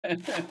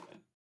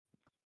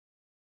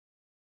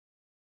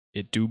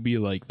It do be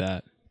like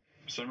that.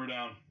 Simmer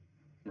down.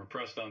 We're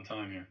pressed on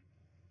time here.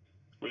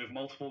 We have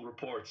multiple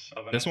reports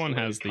of an This one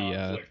has escalated the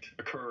conflict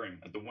occurring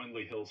at the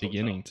Windley Hills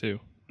beginning Hotel. too.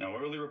 Now,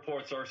 early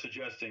reports are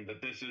suggesting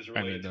that this is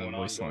related to an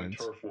ongoing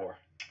turf war.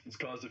 It's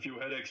caused a few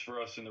headaches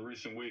for us in the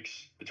recent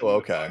weeks between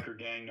the biker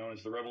gang known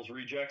as the Rebels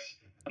Rejects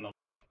and the...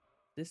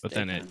 But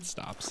then it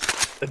stops.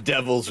 The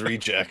Devil's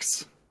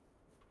Rejects.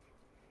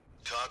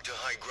 Talk to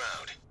high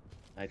ground.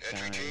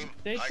 Entry team,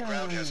 high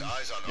ground has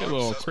eyes on You're a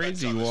little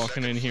crazy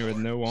walking in here with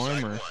no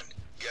armor.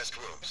 Guest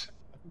rooms.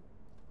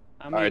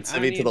 All right,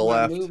 Civvy to the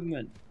left.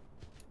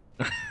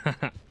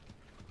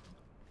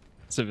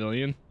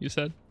 Civilian, you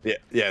said? Yeah,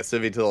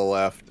 Civvy to the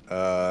left.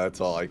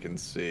 That's all I can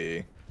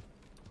see.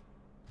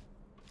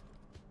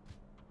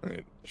 I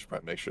should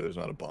probably make sure there's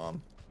not a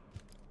bomb.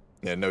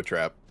 Yeah, no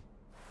trap.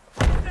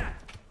 Okay.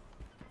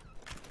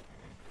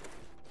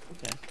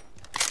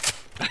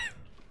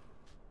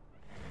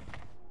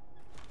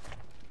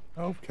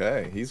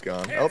 Okay, he's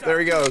gone. Oh, there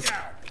he goes.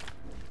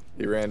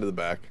 He ran to the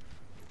back.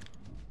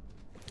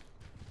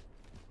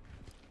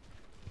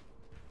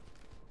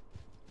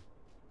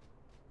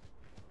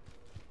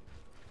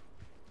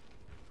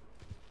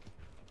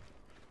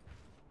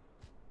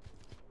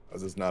 Oh,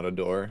 is this not a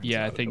door?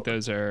 Yeah, I think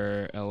those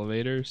are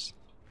elevators.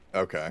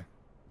 Okay.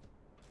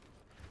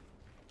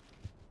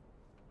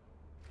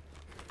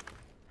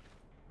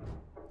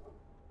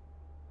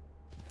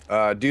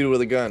 Dude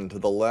with a gun to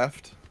the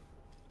left.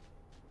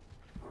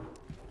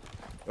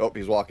 Oh,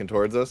 he's walking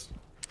towards us.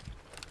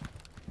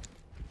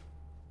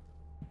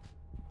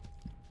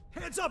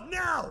 Hands up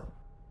now!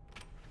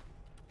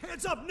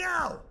 Hands up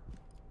now!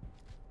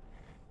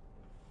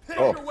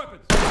 Oh. Your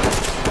weapons.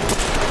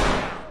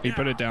 He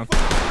put it down.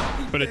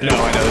 Put it down.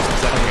 No, I know. There's the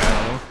second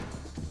guy.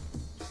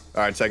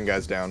 All right, second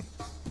guy's down.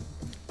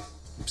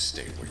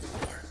 Stay where you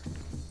are.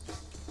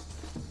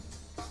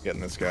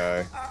 Getting this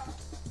guy.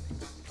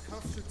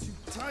 Cuffs are too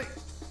tight.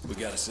 We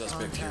got a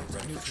suspect here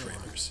ready for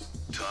trailers.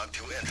 Talk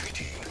to entry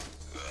team.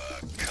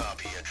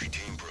 Copy, entry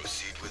team.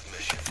 Proceed with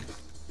mission.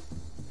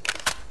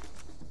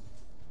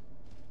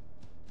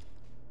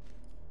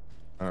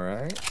 All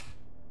right.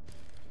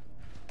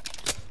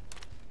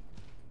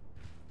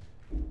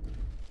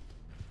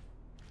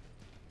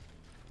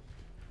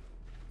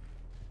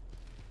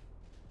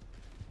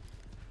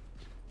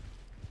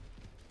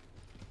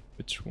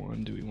 Which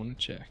one do we want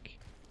to check?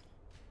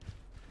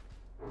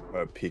 I'm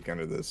gonna peek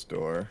under this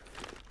door.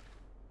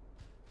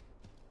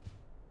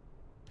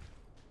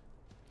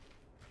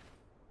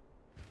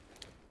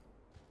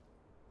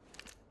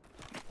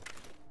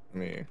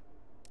 Me. I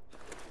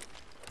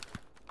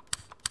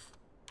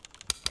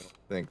don't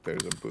think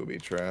there's a booby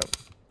trap.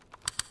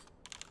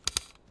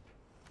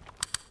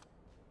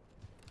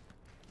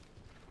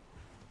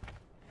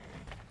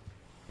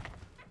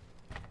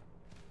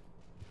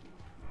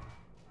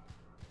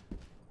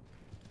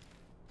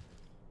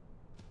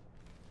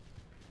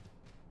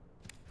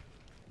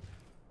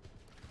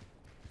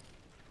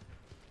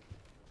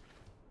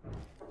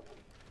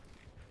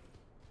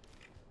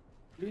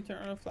 Do you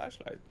turn on a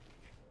flashlight?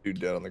 Dude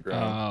dead on the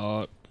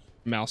ground.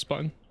 Mouse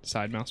button,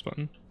 side mouse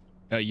button.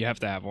 You have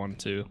to have one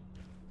too.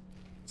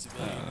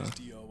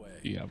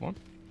 You have one?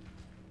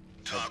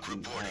 Talk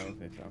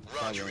reporting.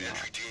 Roger,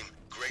 entry team.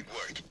 Great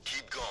work.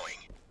 Keep going.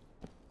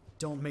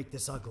 Don't make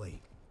this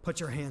ugly. Put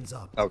your hands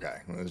up. Okay,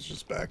 it's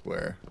just back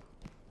where.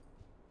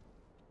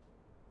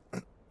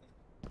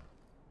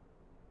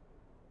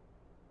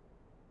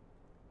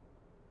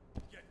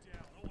 Get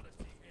down. I want to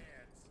see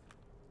hands.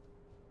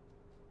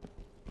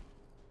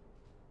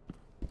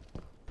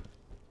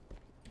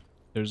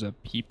 There's a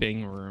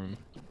peeping room.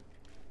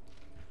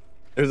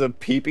 There's a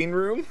peeping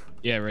room?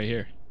 Yeah, right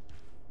here.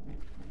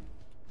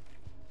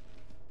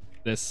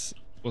 This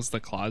was the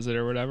closet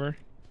or whatever.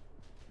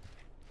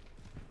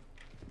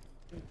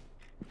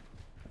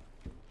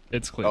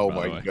 It's clear. Oh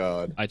by the my way.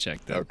 god. I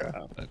checked it. Okay.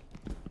 But...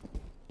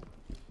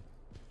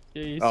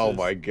 Oh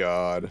my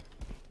god.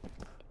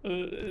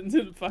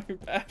 Into the fucking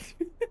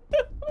bathroom.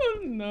 Oh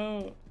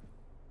no.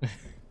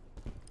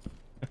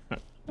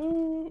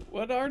 Oh,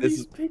 what are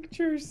these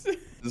pictures? This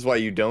is why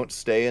you don't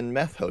stay in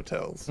meth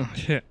hotels. Oh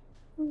shit.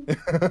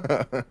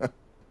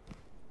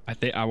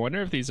 I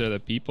wonder if these are the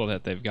people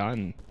that they've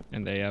gotten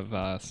and they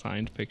have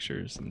signed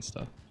pictures and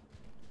stuff.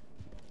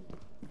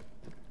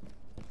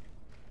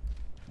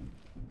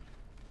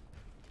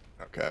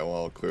 Okay, well,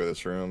 I'll clear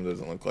this room.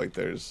 Doesn't look like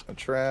there's a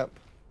trap.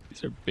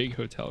 These are big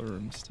hotel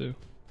rooms too.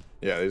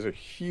 Yeah, these are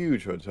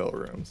huge hotel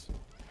rooms.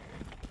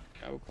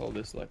 I would call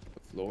this like the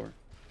floor.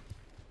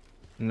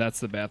 And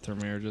that's the bathroom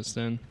we were just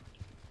in.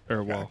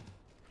 Or, well,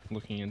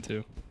 looking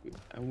into.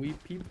 And we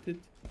peeped it.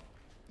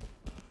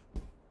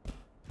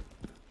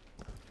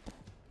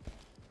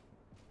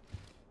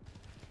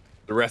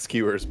 The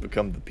rescuers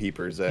become the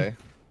peepers, eh?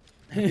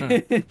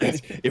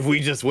 If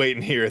we just wait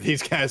in here,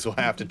 these guys will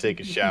have to take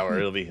a shower.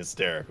 It'll be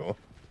hysterical.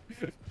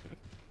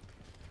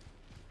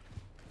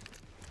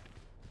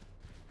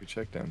 We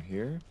check down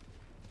here.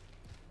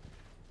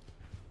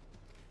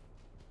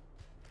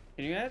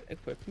 Can you add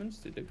equipments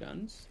to the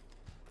guns?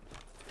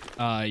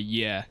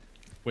 Yeah.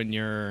 When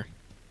you're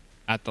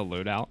at the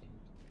loadout.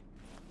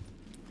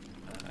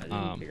 I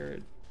didn't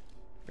figure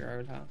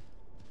out how.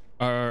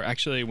 Or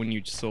actually, when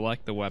you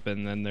select the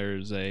weapon, then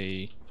there's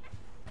a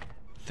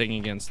thing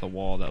against the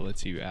wall that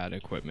lets you add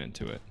equipment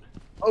to it.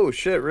 Oh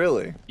shit!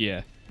 Really?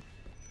 Yeah.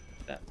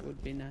 That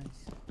would be nice.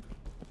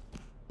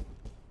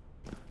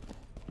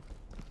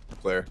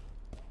 Clear.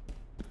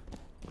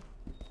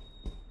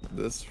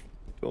 This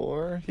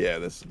door? Yeah,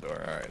 this is the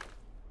door. All right.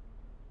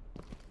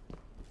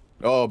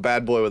 Oh,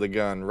 bad boy with a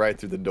gun right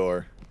through the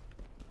door.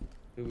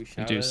 Do we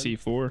shout Do at him?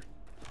 C4.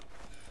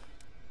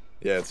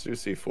 Yeah, let's do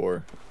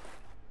C4.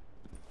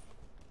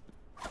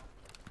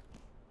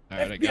 All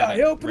right, I got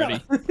it. Open Ready?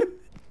 up.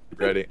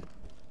 Ready?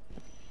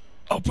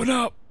 Open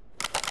up.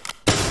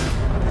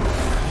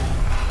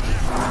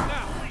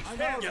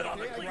 Get on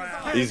the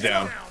ground. He's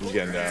down. He's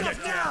getting down.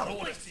 Get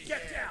down.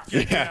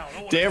 Yeah,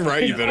 damn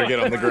right you better get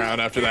on the ground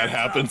after that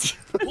happens.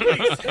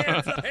 Police,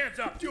 hands up, hands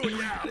up, do it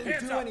now.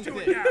 Hands up, do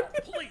it now.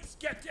 Police,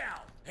 get down.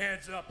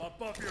 Hands up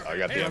above your I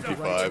got the hands up, MP5.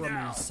 right Remain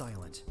now.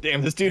 silent.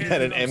 Damn, this dude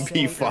had an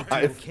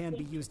MP5. Can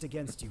be used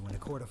against you in a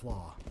court of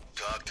law.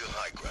 Talk to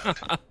high ground.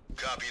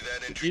 Copy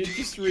that entry You team.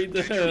 just read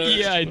the.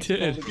 Yeah, I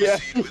did. Yeah,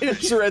 he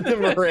just read the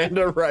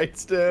Miranda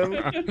rights to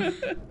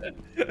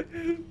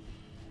him.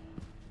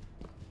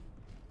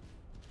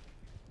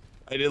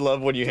 I did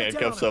love when you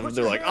handcuff someone.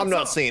 They're like, I'm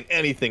not saying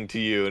anything to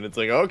you. And it's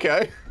like,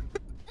 okay.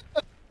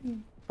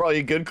 Probably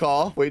a good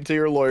call. Wait until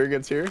your lawyer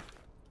gets here.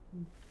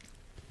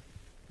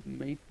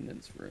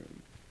 Maintenance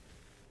room.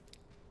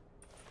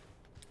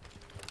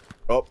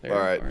 Oh, There all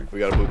you right. are. We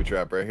got a booby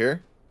trap right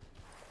here.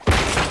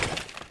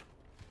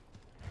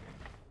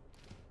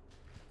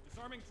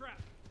 Disarming trap.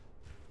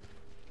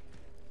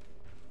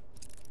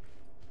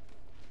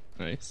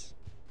 Nice.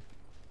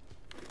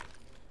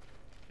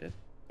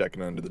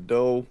 Checking under the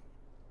dough.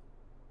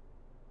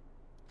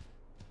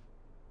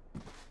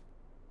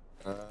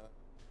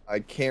 I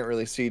can't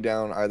really see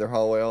down either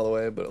hallway all the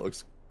way, but it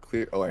looks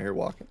clear. Oh, I hear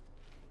walking.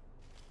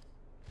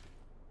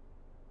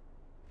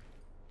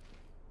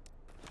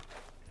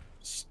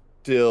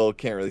 Still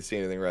can't really see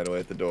anything right away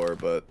at the door,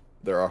 but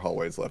there are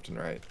hallways left and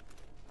right.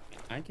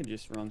 I can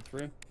just run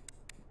through.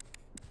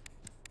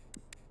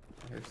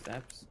 I heard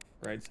steps.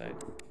 Right side.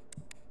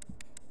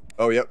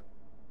 Oh, yep.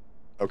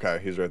 Okay,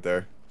 he's right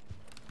there.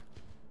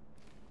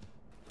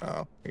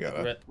 Oh, we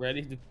gotta.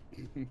 Ready to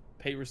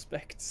pay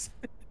respects.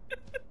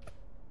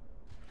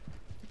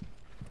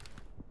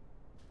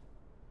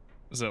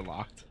 Is it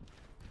locked?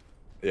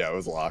 Yeah, it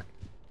was locked.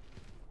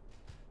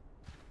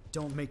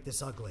 Don't make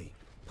this ugly.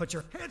 Put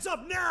your hands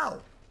up now!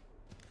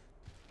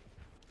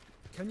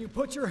 Can you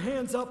put your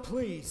hands up,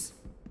 please?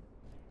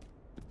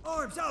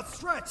 Arms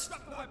outstretched!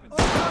 Arms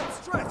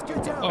outstretched!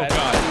 Get down! Oh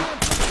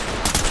god.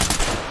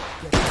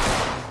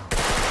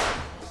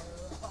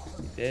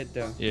 He did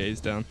though. Yeah, he's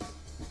down.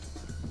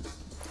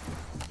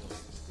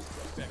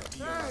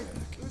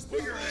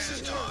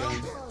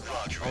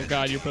 Oh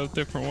god, you're both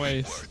different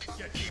ways.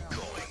 Keep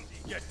going.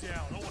 Get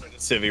down. I want to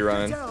Civvy Get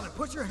running. down and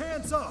put your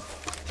hands up!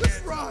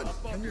 Just run!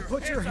 Can you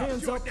put your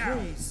hands do it up, now.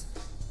 please?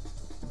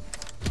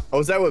 Oh,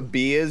 is that what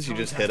B is? You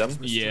just hit him?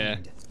 Contact is Yeah.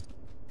 restrained.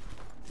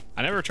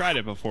 I never tried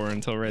it before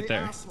until right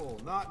there. Asshole,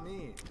 not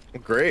me.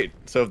 Great.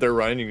 So if they're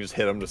running, you can just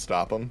hit them to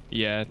stop them?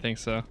 Yeah, I think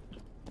so.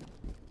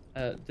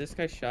 This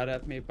guy shot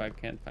at me, but I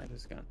can't find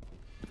his gun.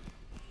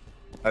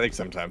 I think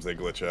sometimes they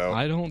glitch out.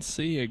 I don't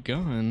see a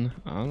gun.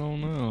 I don't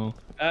know.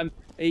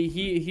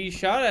 He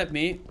shot at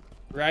me,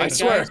 right? I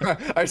swear,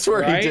 guys? I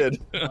swear Right? he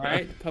did. All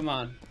right, come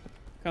on.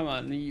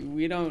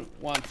 We don't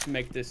want to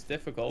make this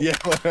difficult. Yeah,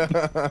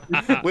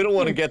 we don't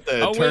want to get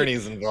the Oh,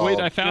 attorneys involved. Wait,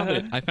 I found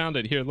it. I found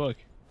it. Here, look.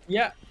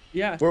 Yeah.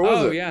 Where was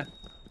oh, it? yeah.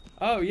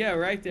 Oh, yeah,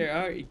 right there.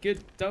 All right,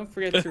 good. Don't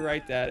forget to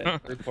write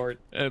that report.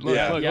 Look,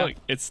 Yeah. look.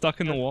 It's stuck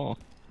in the wall.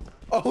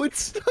 Oh,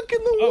 it's stuck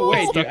in the Oh, wall.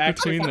 wait, Stuck you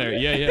actually between there.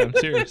 found it? Yeah, I'm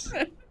serious.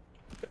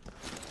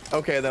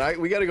 Okay, then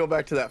we got to go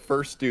back to that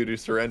first dude who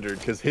surrendered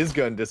because his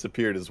gun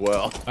disappeared as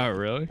well. Oh,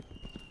 really?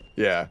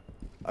 Yeah,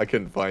 I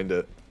couldn't find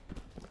it.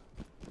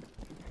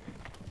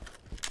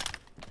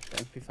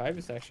 MP5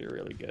 is actually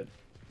really good.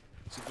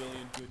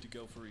 Civilian good to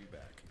go for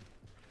evac.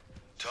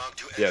 Talk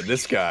to Yeah, entry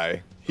this team.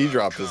 guy, he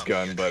dropped his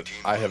gun, but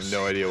I have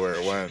no idea where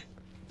it went.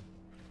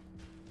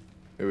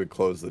 Maybe we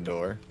close the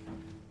door.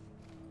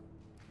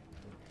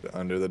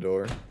 Under the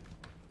door.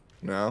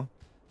 No?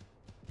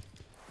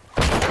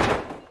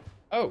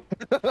 Oh.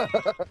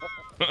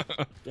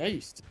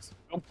 Jeez.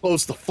 Don't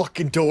close the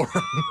fucking door.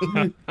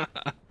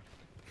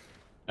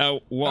 Oh,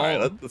 well. All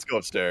right, let's go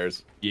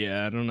upstairs.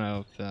 Yeah, I don't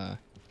know if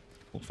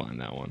we'll find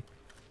that one.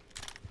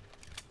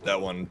 That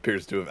one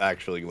appears to have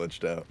actually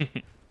glitched out.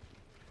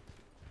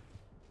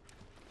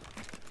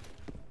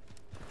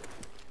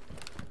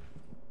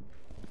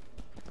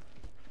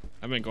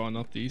 I haven't gone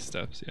up these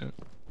steps yet.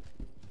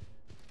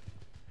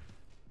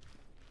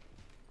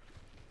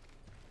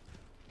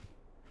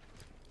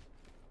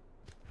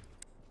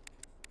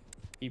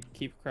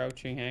 Keep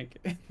crouching, Hank.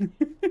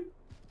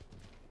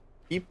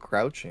 Keep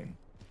crouching.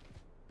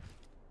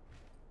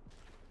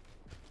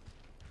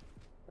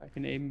 I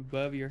can aim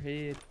above your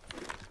head.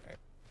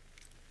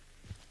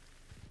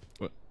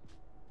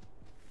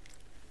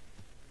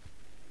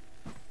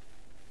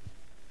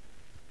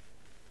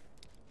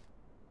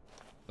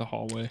 The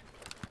hallway.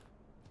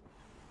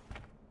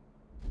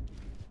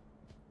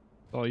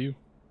 It's all you.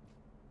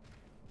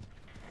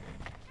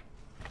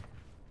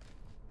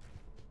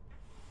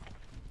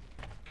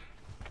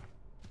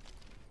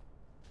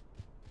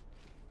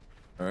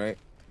 All right,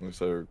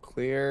 looks like we're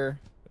clear.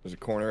 There's a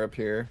corner up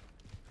here.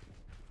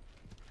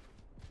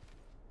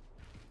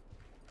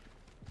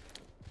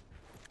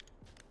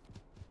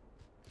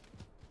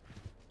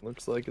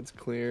 Looks like it's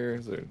clear.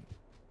 Is there...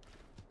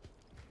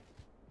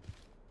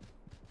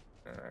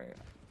 All right.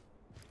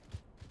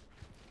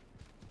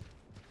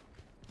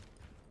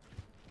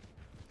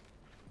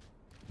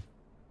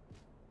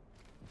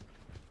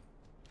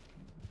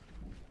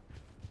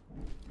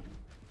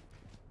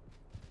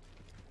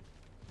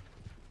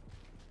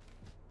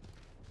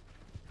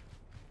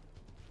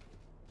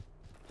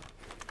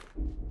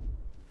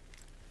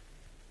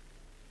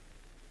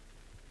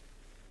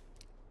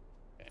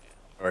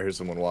 All right, here's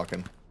someone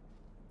walking.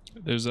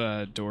 There's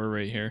a door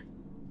right here.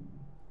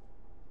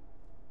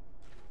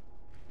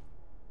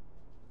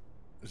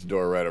 There's a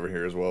door right over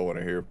here as well when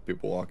I hear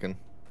people walking.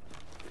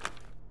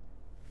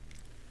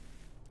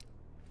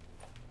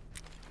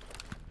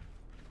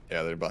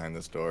 Yeah, they're behind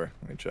this door.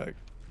 Let me check.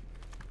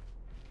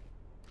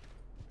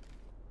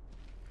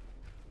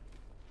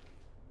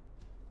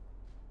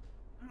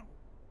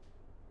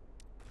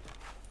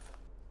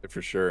 They're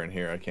for sure in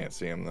here. I can't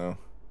see them though.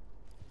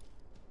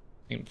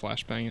 You can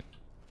flashbang it.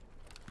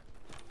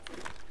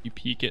 You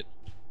peek it.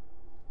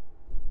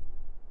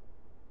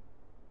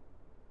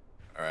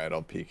 All right,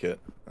 I'll peek it.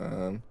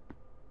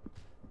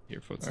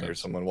 Your footsteps. I hear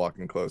someone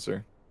walking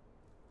closer.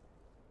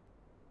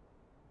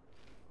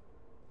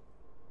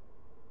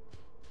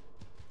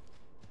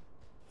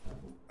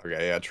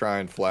 Okay, yeah, try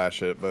and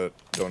flash it, but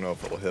don't know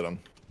if it'll hit them.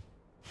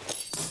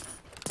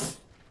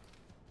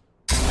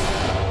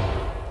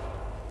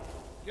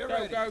 Go,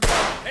 go, go.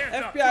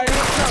 FBI,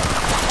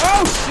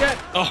 oh shit!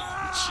 Oh,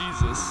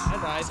 Jesus. I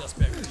died.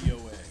 Suspect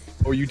DOA.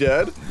 Oh, you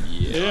dead?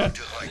 Yeah.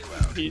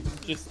 He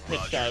just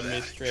headshot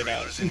me straight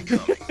out.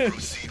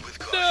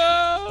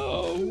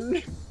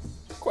 No!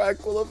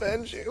 Quack will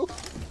avenge you.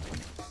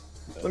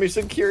 Let me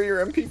secure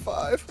your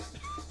MP5.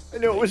 I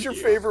know it was your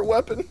favorite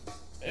weapon.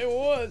 It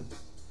was.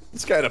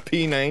 This guy had a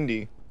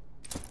P90. Is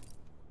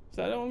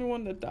that the only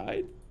one that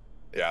died?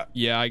 Yeah.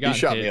 Yeah, I got He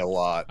shot hit. me a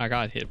lot. I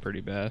got hit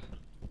pretty bad.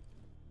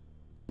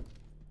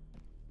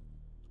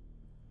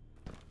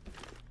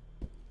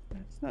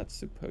 That's not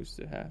supposed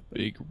to happen.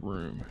 Big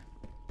room.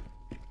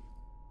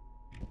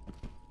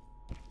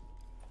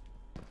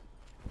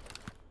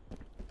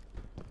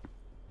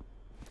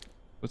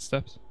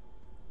 Footsteps?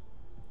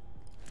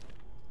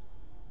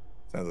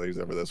 Sounds like he's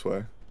over this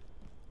way.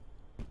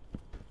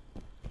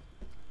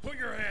 Put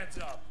your hands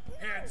up.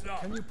 Hands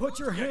up. Can you put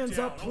your Get hands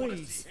down. up, I wanna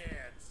please? see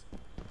hands.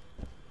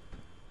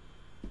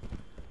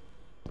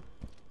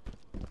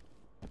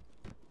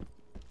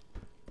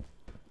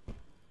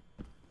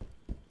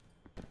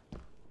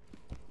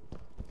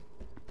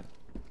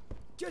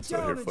 Get So I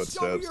hear down and show me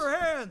footsteps. your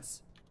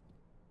hands!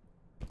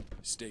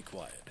 Stay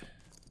quiet.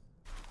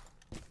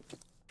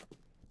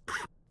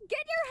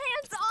 Get your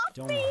hands off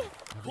me!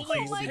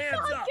 Police, Oh my hands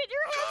god, up. get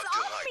your hands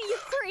off me, you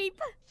creep!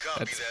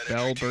 That's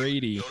Belle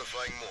Brady,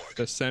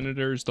 the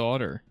senator's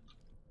daughter.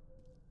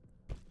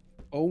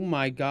 Oh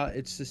my god,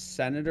 it's the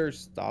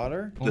senator's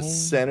daughter? The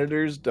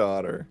senator's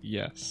daughter.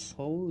 Yes.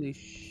 Holy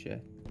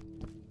shit.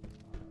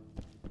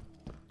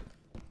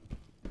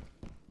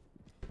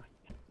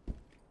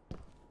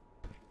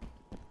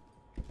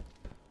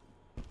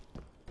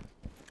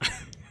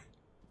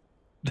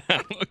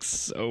 That looks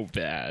so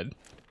bad.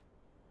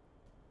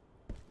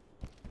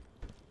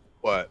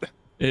 What?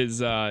 His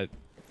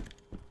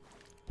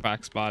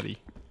Quack's body.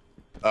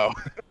 Oh.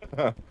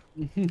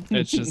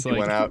 It's just He like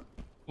went out.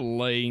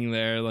 laying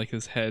there, like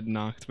his head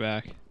knocked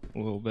back a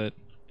little bit.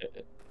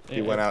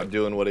 He went out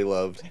doing what he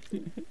loved.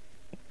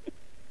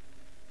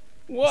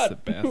 What? the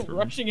bathroom.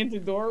 Rushing into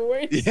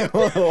doorways?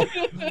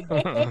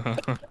 Yeah.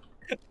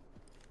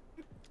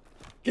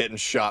 Getting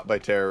shot by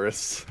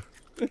terrorists.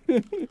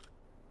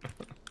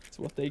 It's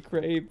what they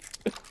crave.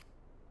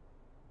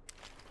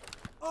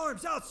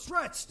 Arms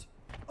outstretched!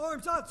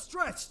 Arms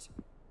outstretched!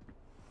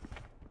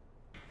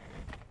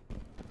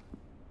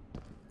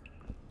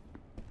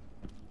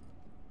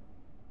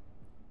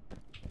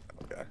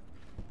 Okay.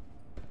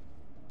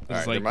 It's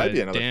Alright, like there might be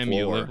the, another damn,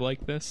 you floor. live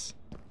like this?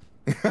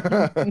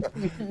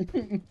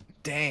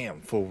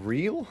 Damn, for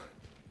real?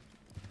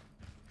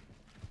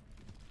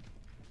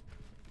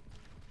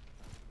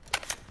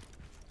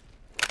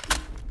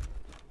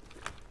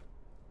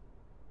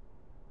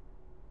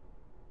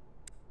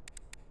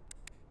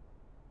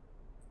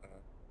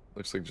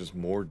 Looks like just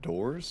more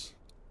doors.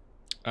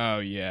 Oh,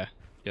 yeah.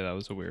 Yeah, that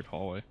was a weird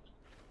hallway.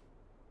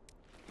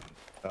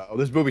 Oh,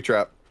 there's booby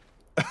trap.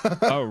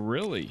 Oh,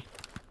 really?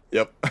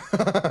 Yep.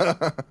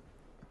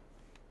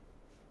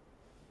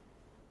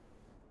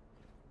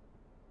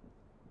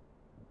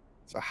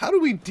 So how do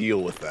we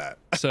deal with that?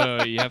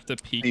 So you have to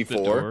peek the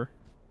D4?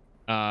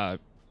 door.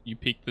 You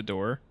peek the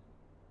door.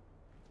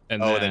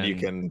 And then you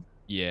can...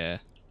 Yeah.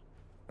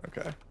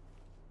 Okay.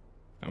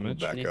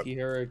 damage. And if you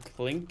hear a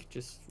clink,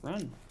 just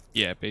run.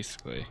 Yeah,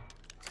 basically.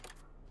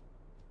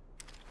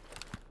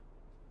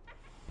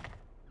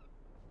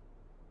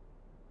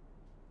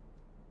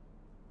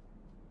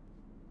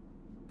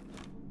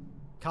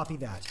 Copy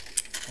that.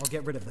 I'll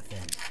get rid of the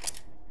thing.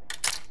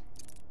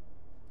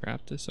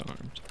 Trap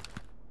disarmed.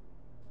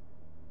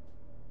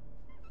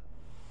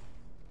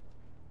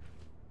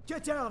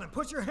 Get down and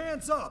put your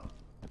hands up!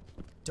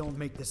 Don't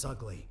make this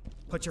ugly.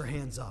 Put your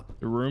hands up.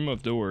 The room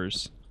of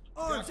doors.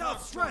 Arms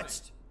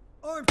outstretched!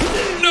 Arms.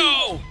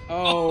 No!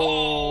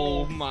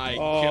 Oh, my god.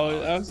 god. Oh,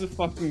 that was a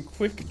fucking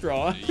quick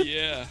draw.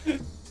 Yeah.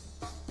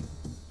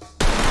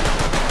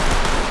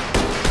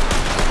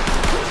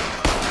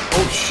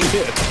 Oh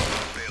shit!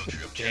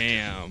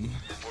 Damn.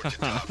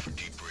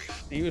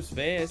 He was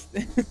fast.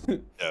 Yeah,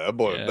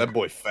 that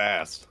boy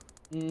fast.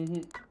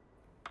 Mm-hmm.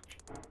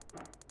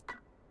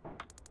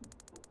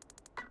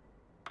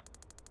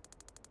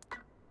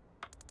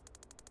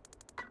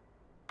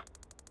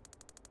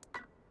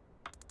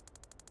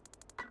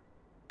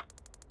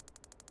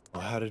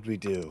 Well, how did we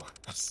do?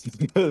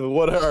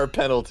 What are our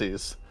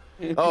penalties?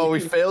 Oh, we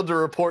failed to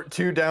report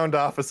 2 downed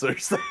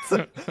officers.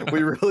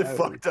 We really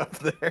fucked up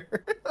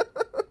there.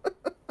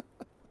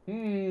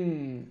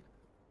 I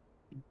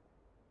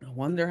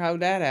wonder how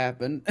that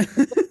happened.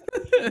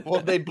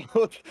 Well,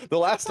 the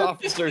last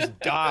officers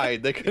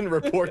died. They couldn't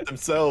report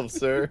themselves,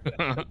 sir.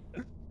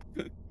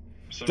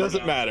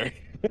 Doesn't matter.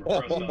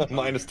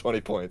 Minus 20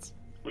 points.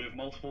 We have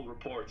multiple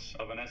reports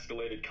of an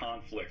escalated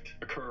conflict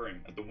occurring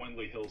at the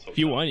Windley Hills Hotel. If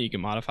you want, you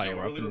can modify your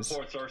early weapons.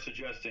 reports are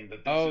suggesting that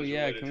this Oh is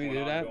yeah, related can to we an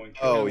do that? ongoing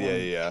Oh terror.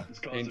 yeah. It's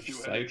caused a few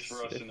headaches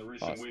for us in the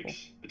recent possible.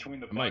 weeks between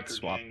the I might biker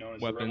swap gang known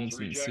as weapons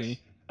the and Rebels see.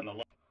 Rejects and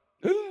the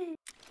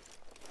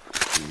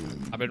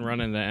I've been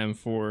running the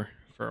M4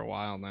 for a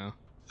while now.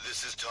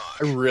 This is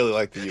I really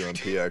like the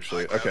UMP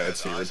actually. Okay,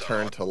 let's see.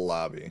 Return to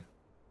lobby.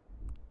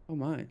 Oh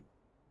my.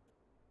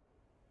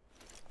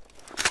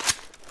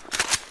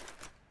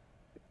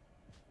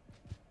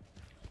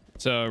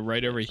 So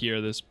right over here,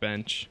 this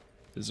bench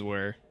is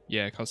where,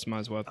 yeah,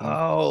 customize weapon.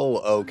 Oh,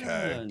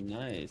 okay. Oh,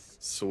 nice.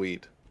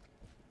 Sweet.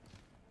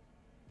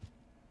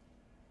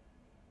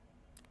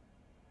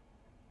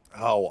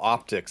 Oh,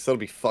 optics. That'll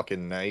be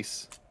fucking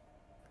nice.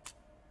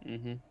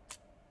 Mm-hmm.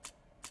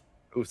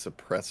 Ooh,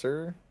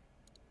 suppressor.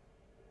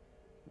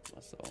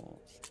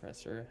 Muscle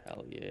suppressor,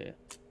 hell yeah.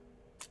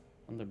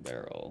 On the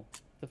barrel.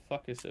 The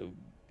fuck is a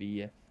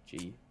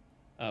BFG?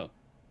 Oh. Never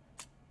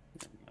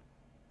mind.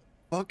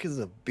 Fuck is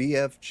a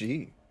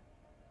BFG?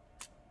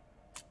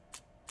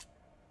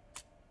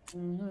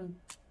 Mm-hmm.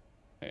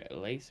 Okay,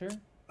 laser?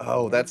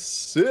 Oh, that's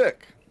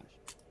sick.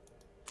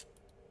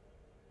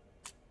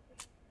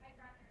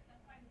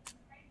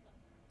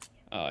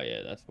 Oh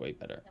yeah, that's way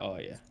better. Oh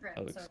yeah,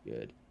 that looks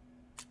good.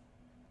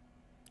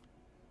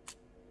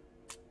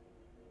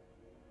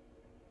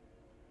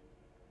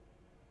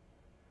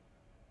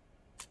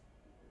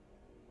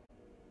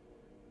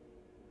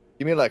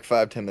 Give me like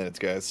 5-10 minutes,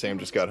 guys. Sam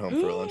just got home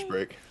for a lunch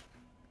break.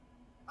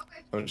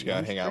 I'm just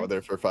gonna hang out with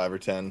her for 5 or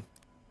 10.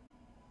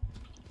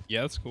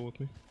 Yeah, that's cool with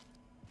me.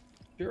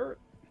 Sure.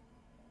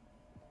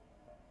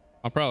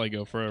 I'll probably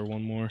go for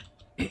one more.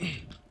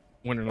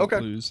 Win or not Okay.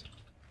 lose.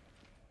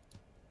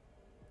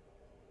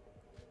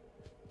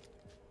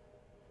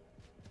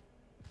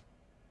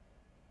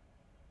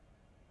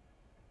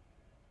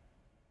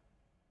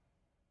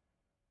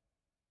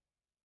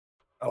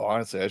 Oh,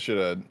 honestly, I should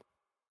have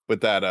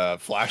with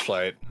that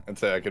flashlight and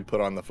say I could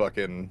put on the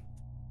fucking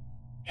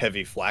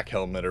heavy flak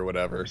helmet or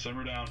whatever.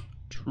 Simmer down.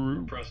 True.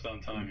 We're pressed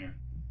on time here.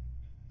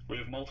 We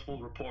have multiple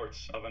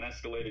reports of an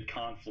escalated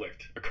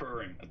conflict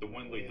occurring at the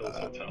Windley Hills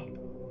Hotel.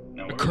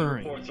 Now,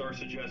 Occurring. reports are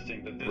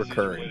suggesting that this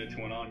Recurring. is related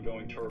to an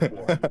ongoing turf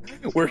war.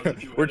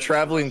 We're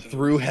traveling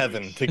through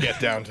heaven to get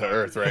down to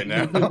earth right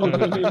now. And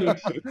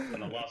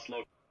the lost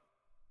location.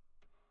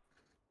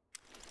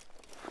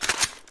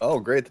 Oh,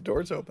 great, the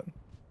door's open.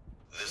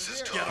 This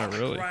is Oh,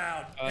 really?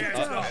 Hands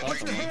up.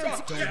 Put your hands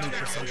up. Put your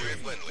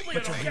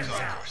hands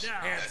up.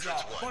 Hands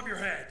up. Above your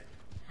head.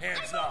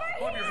 Hands up.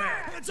 Above your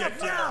head. Hands Get up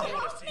down. now. I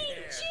wanna see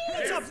hands.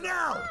 Hands up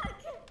now!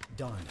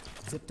 Done.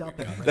 Zipped up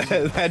and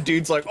That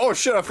dude's like, oh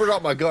shit, I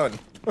forgot my gun.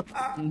 keep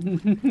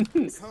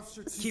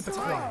it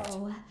quiet.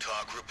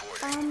 Talk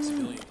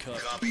reporting.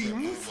 Copy and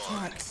Nice move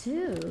on.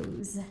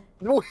 tattoos.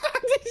 What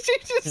did you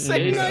just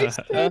say? Nice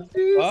The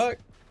tattoos? fuck?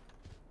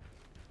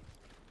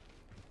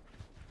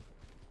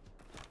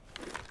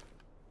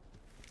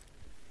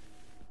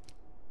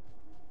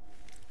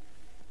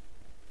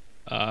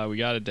 We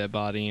got a dead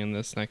body in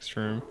this next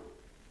room.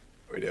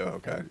 We do,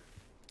 okay.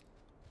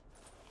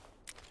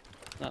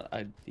 Not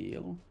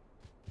ideal.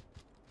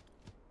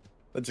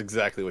 That's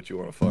exactly what you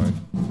want to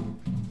find.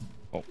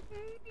 Oh.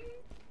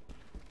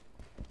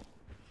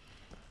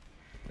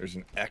 There's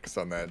an X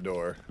on that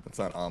door. That's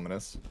not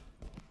ominous.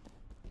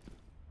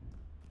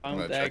 I'm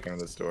gonna check into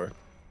this door.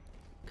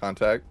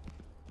 Contact.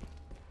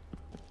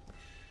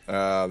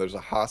 There's a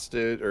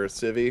hostage or a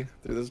civvy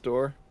through this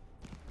door.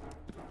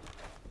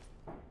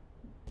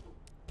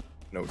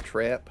 No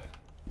trap.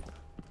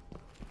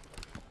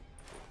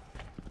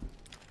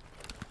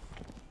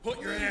 Put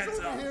your hands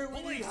up.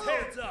 Police,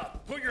 hands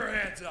up. Put your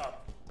hands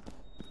up.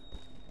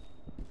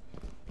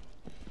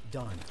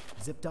 Done.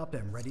 Zipped up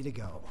and ready to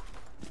go.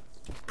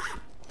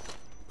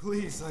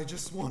 Please, I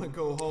just want to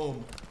go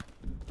home.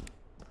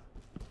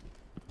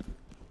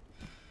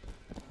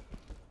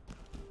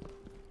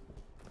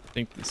 I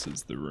think this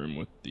is the room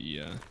with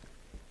the,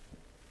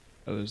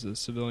 oh, there's a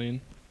civilian.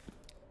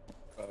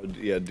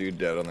 Yeah, dude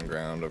dead on the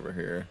ground over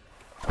here.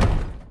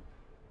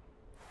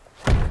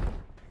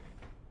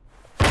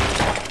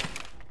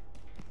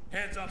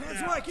 Hands up Hands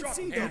now. where I can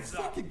see them. Hands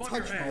up. Fucking Put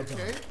touch your me, hands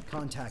okay?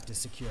 Contact is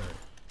secured.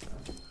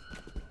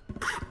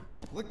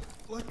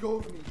 Let go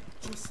of me.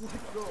 Just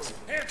let go.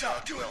 Hands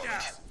up. To Do it now.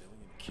 element.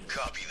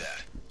 Copy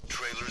that.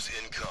 Trailers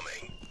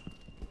incoming.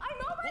 I'm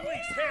over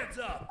Police, here. hands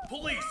up.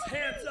 Police,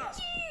 hands up.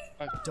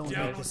 Don't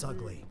Down make on this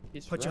ugly.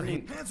 He's Put your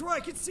running. hands where I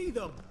can see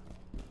them.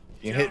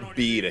 You can hit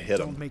B to hit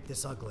Don't him. make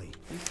this ugly.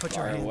 Put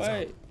your Far hands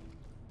away.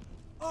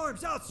 up.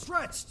 Arms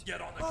outstretched.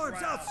 Get on the Arms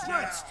ground.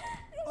 outstretched.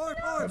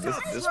 Arms This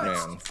outstretched.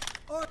 man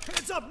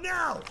Hands up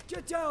now.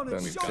 Get down and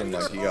doesn't show seem me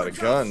like your he got a arms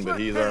gun, but outstretched.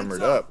 he's Hands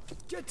armored up.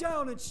 Get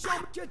down and show.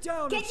 Get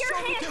down Get and your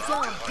show me. hands Get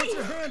down. up, Put your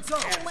please. hands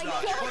up. Oh my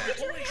God, get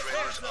your hands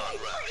Trailers off en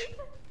me, route.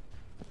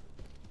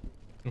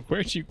 creep.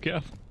 Where'd you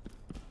go?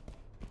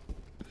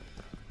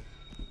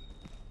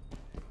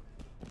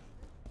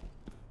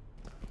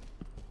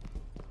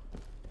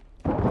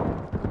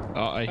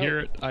 Oh, I hear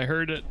it. I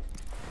heard it.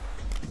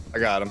 I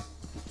got him.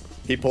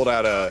 He pulled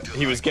out a.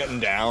 He was getting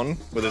down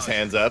with his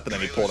hands up, and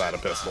then he pulled out a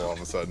pistol all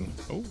of a sudden.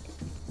 Oh.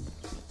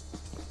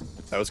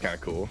 That was kind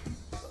of cool.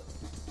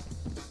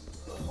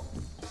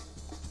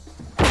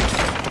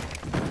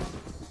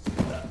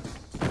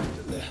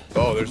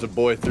 Oh, there's a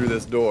boy through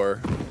this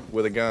door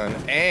with a gun,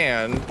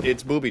 and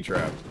it's booby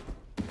trapped.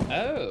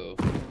 Oh.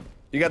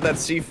 You got that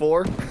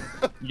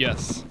C4?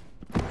 Yes.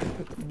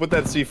 Put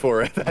that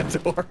C4 at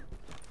that door.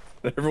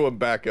 Everyone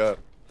back up.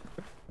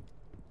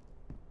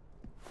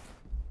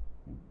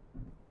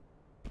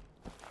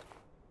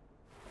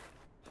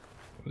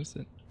 What is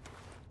it?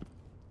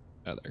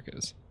 Oh, there it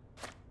goes.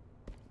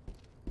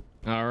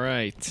 All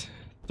right.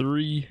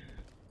 3,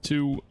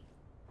 2,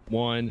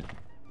 1. Get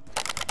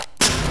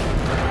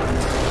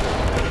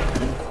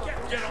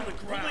on the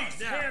ground. Police,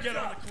 now. Get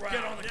on the ground.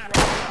 Get on the ground.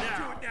 Now.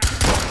 Do it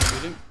now.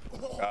 Shoot him.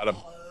 Got him.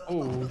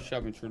 Oh,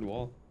 shot me through the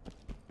wall.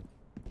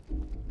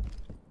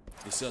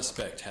 The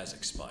suspect has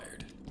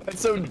expired. That's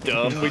so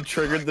dumb. We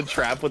triggered the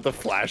trap with the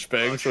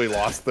flashbang, so he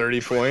lost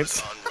 30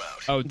 points. En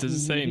route. Oh, does it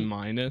say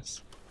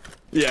minus?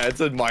 Yeah, it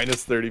said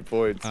minus 30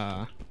 points.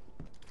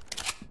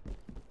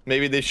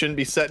 Maybe they shouldn't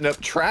be setting up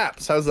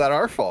traps. How's that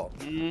our fault?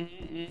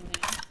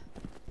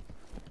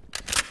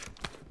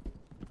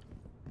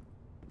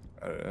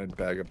 I'd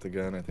bag up the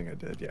gun. I think I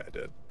did. Yeah, I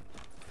did.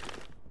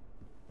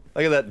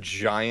 Look at that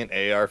giant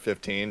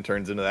AR-15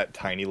 turns into that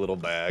tiny little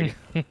bag.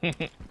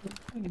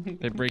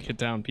 They break it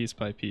down piece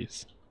by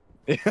piece.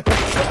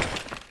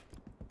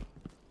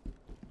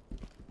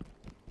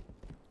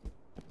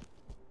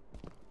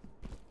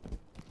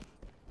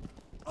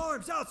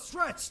 Arms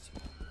outstretched.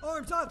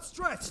 Arms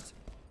outstretched.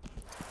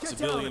 Get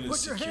Civilian down and put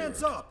is your hands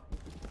secured. up.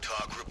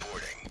 Talk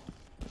reporting.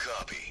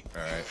 Copy.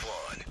 All right. Move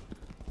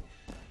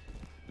on.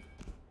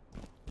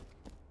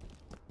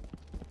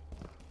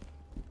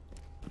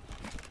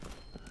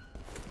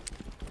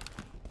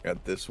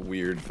 Got this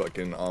weird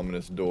fucking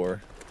ominous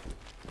door.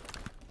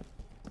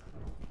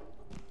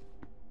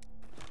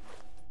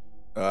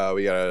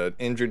 We got an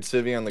injured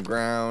civvy on the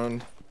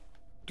ground,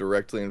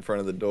 directly in front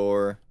of the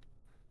door.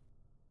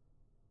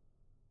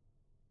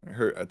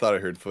 I thought I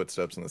heard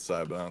footsteps on the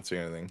side, but I don't see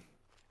anything.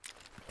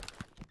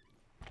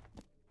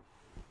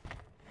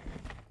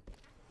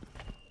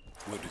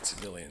 Wounded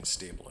civilian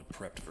stable and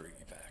prepped for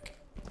evac.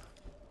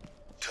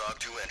 Talk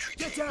to entry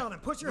team. Get down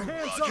and put your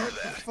hands Roger up.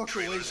 that.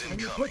 Trailers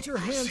And you incoming. put your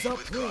hands Proceed up,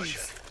 with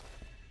please.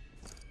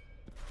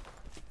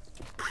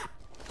 caution.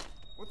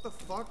 What the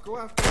fuck? Go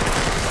after.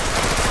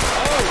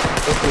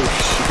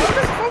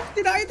 How the fuck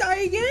did I die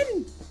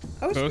again?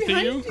 I was Both of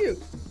behind you?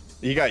 you.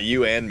 You got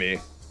you and me.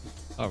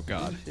 Oh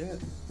god. Shit.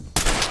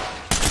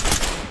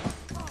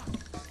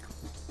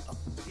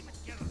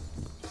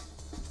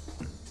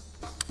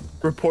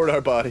 Report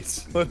our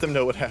bodies. Let them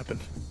know what happened.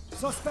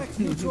 Suspect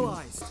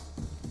neutralized.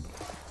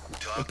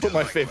 Talk Put to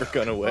my high favorite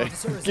gun away.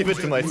 Officer is Give it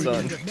to my in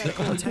son. need of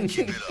medical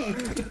attention.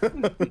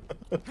 ground.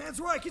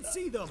 Hands where I can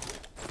see them.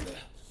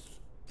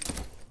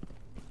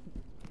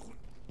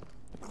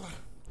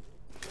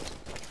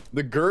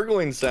 The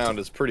gurgling sound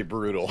is pretty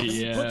brutal.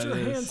 Yeah. Put your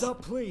it hands is.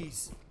 up,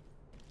 please.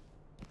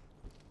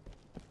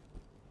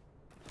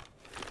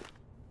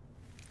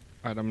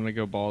 Alright, I'm gonna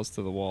go balls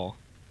to the wall.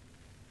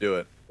 Do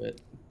it. Do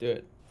it. Do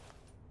it.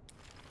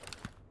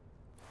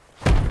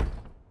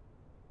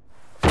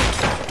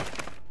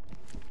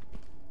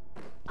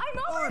 I'm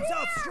over Arms here.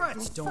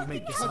 outstretched. Don't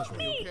make this Touch ugly.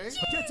 me. Okay?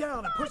 Get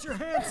down and put your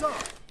hands up.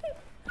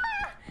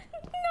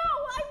 No,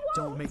 I won't.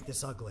 Don't make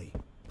this ugly.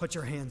 Put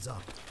your hands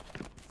up.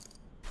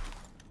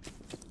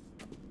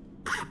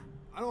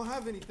 I don't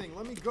have anything.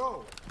 Let me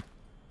go.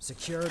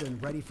 Secured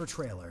and ready for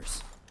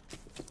trailers.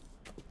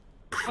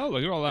 Oh,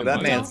 look at all that That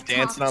money. man's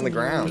dancing on the I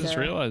ground. just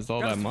realized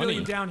all Got that a civilian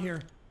money. down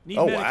here. Need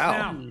Oh, medics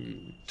wow. now.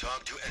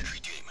 Talk to entry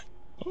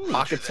team.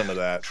 Pocket some of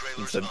that.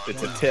 It's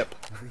a tip.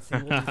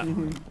 Everything will be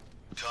fine.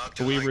 Talk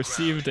to We high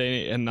received ground.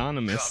 an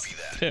anonymous Copy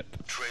that.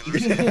 tip.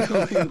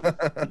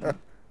 Trailers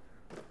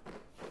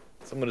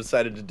Someone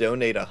decided to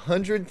donate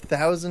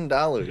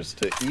 $100,000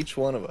 to each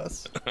one of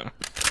us.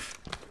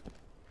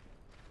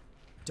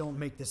 Don't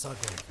make this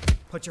ugly.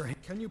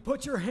 Can you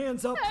put your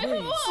hands up,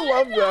 please?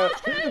 Love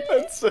that.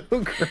 That's so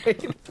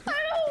great.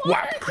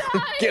 Wow.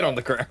 Get on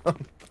the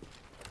ground.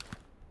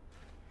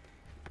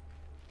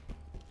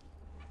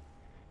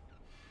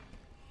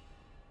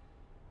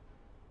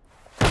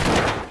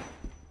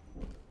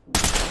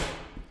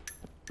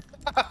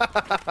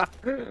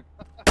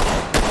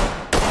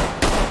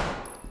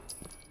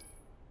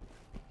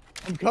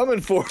 I'm coming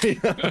for you.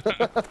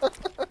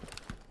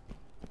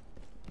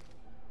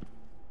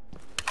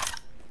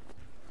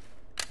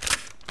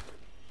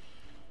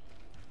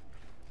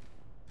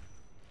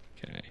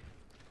 Okay.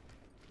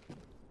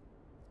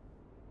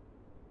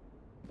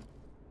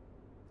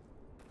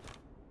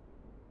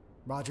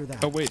 Roger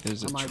that. Oh wait,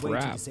 there's a On my way to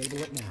trap. disable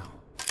it now.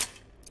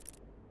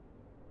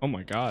 Oh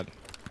my god.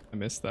 I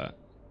missed that.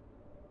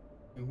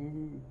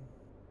 Ooh.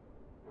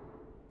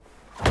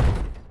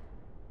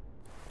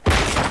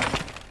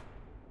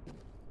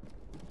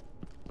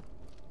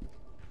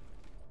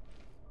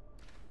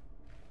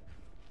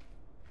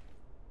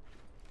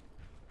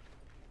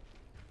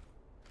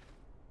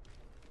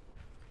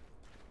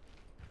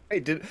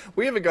 Hey,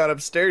 we haven't got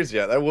upstairs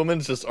yet. That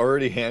woman's just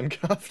already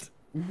handcuffed.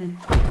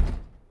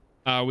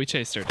 We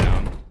chased her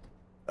down.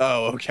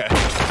 Oh, okay.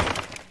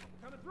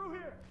 Coming through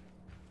here.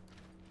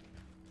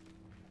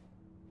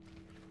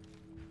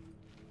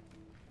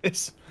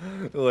 It's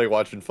like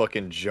watching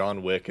fucking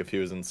John Wick if he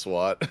was in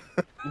SWAT.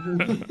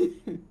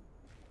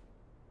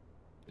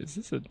 Is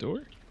this a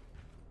door?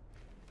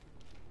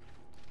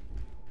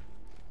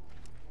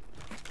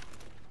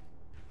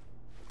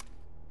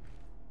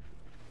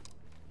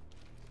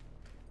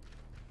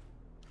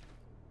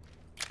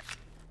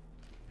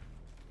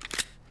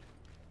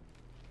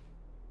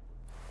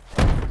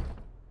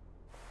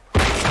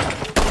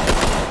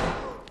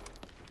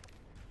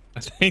 I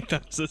think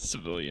that's a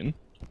civilian.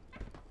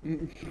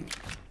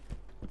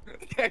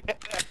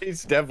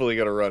 He's definitely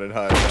gonna run and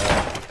hide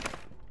now.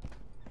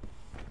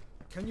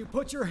 Can you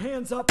put your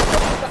hands up?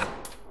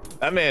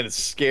 That man is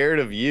scared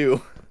of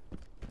you.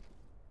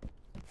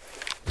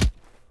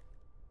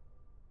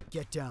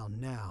 Get down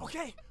now.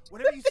 Okay,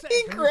 whatever you say.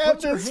 He Can you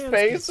grabbed put your his hands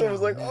face and was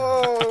down like, now?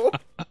 oh.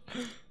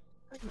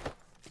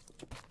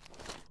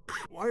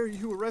 Why are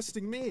you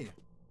arresting me?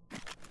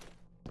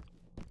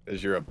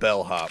 Because you're a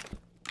bellhop.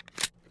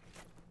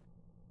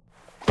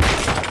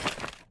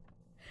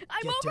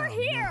 I'm Get over down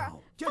here. now.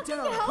 Get Fucking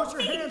down. help Put your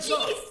me, hands jeez,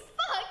 up.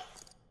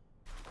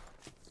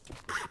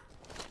 fuck.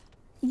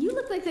 You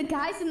look like the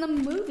guys in the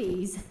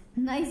movies.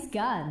 Nice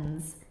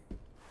guns.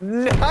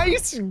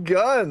 Nice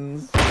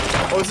guns.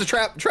 Oh, it's a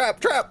trap, trap,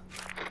 trap.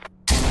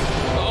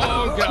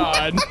 Oh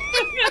god.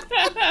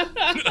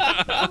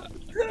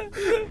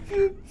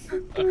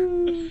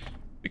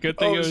 The good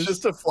thing Oh, it's was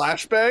just a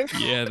flashbang?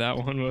 yeah, that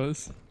one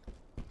was.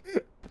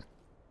 That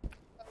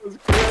was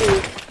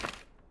great.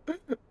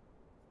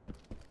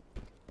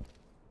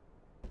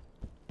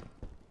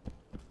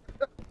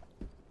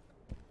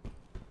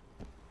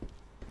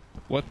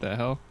 What the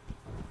hell?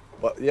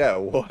 What? Yeah,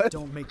 what?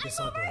 Don't make this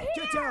ugly.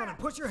 Get down and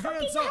put your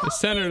hands up. The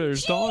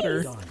senator's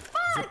daughter. Done.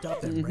 Zipped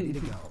up and ready to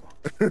go.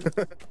 Get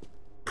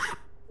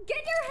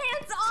your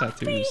hands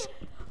off me. Tattoos.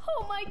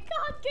 Oh my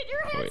god, get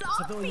your hands Wait.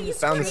 off me. you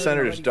Found the crazy-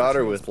 senator's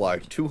daughter with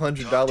like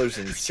 $200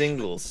 in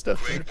singles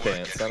stuffed in her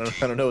pants. I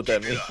don't know what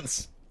that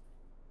means.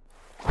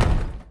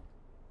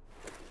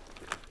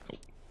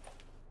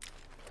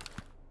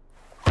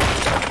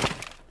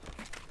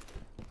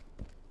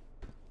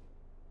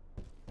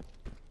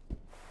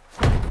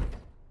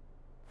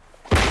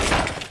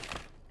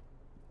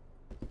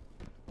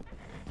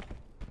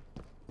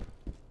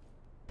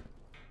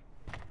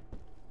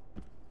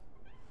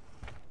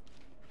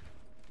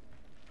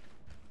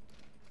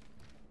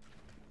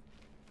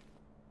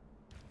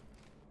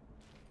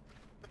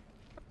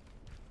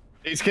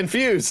 He's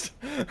confused.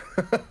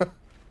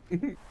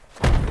 Hear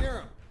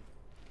him.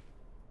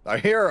 I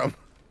hear him.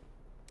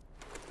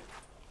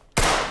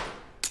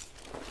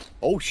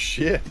 Oh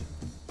shit.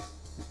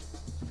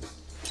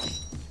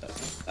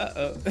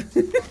 Uh-oh.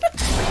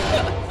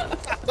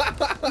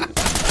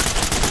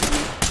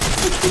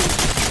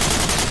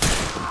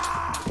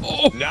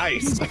 Oh,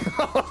 Nice.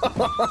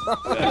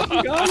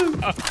 Got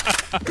him.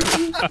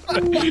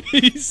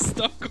 he's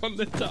stuck on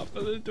the top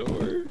of the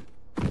door.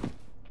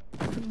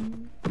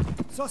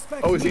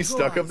 Suspect Oh, is he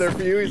stuck up there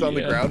for you? He's on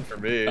the Yeah. ground for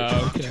me.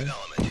 Okay.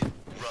 element.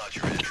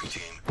 Roger, entry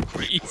team.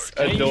 Great He's work.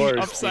 That hanging door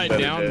is upside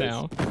better down days.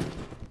 now.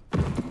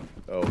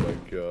 Oh my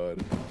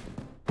god.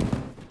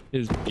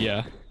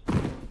 Yeah.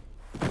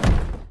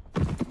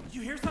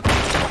 You hear something?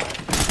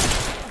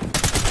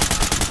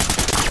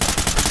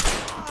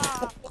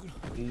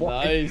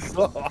 Nice.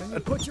 Can you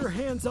put your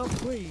hands up,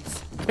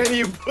 please? Can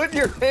you put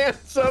your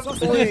hands up,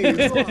 please?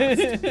 Talk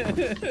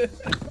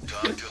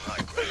to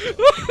high ground.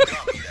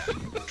 Copy that.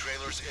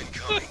 Trailers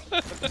incoming.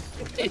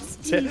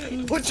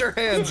 Put your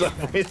hands up.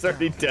 He's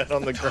already dead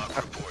on the ground.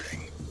 Talk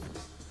reporting.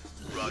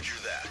 Roger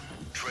that.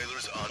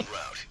 Trailers en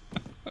route.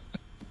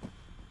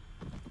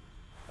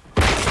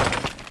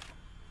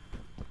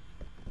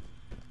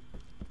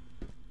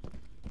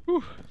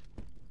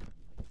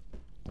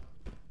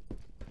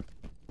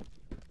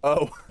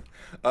 Oh,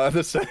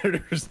 the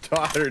senator's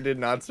daughter did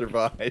not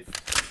survive.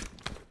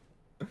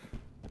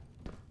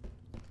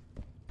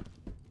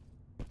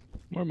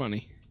 More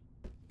money.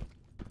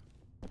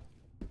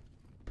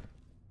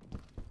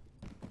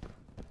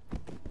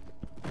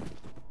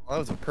 Well, that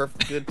was a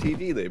perfect good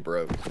TV they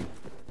broke.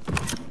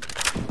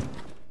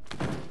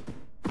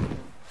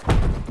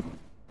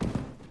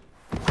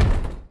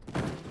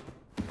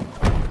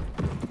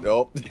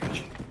 Nope.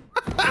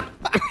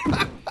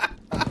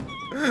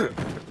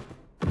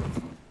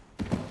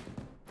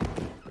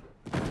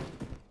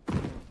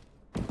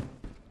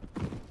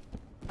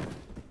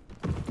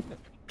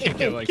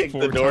 Like kick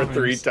the door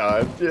 3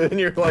 times, and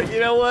you're like, you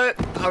know what?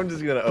 I'm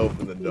just gonna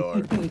open the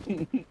door.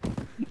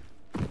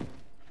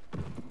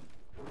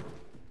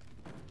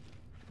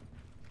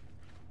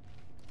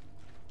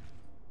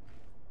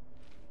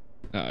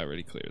 Oh, I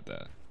already cleared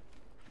that.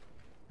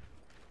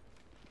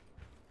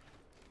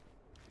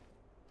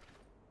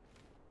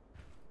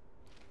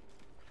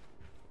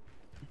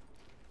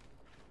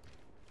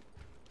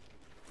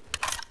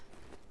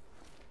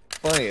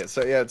 Funny,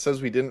 so yeah, it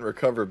says we didn't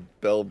recover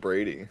Belle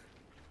Brady.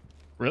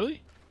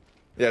 Really?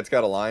 Yeah, it's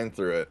got a line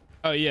through it.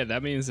 Oh yeah,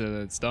 that means that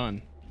it's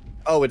done.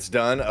 Oh, it's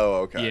done? Oh,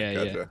 okay. Yeah,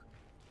 gotcha. yeah.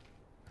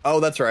 Oh,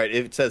 that's right.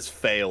 It says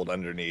failed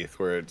underneath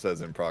where it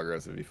says in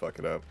progress if you fuck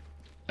it up.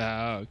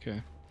 Oh,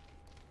 okay.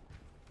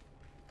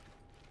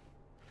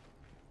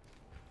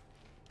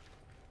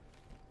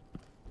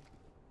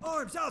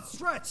 Arms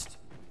outstretched!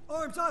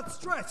 Arms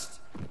outstretched!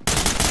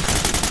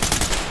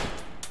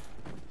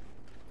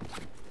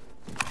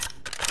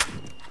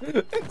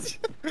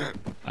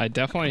 I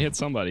definitely hit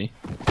somebody.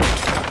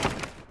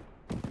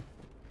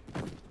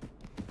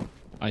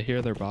 I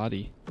hear their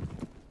body.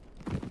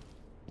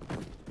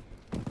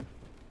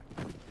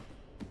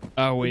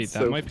 Oh wait, It's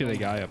that so might be the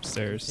guy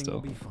upstairs still.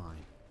 Everything will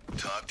be fine.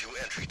 Talk to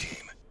entry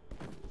team.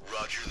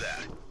 Roger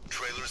that.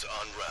 Trailers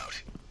en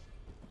route.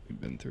 We've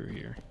been through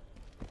here.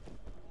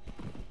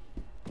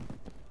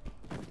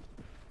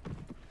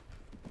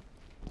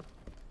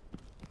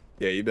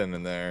 Yeah, you've been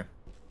in there.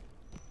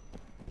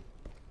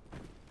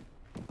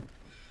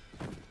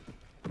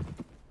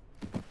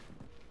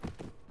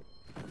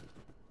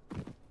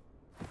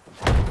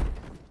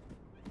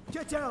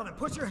 Get down and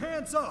put your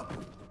hands up!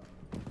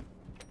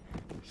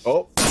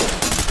 Oh.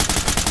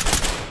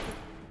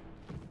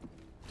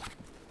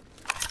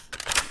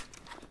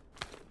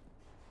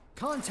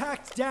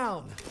 Contact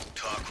down!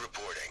 Talk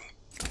reporting.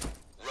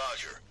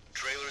 Roger.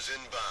 Trailers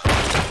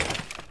inbound.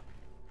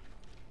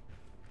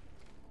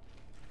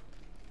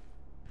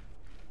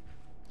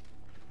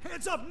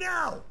 Hands up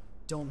now!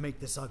 Don't make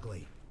this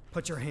ugly.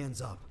 Put your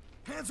hands up.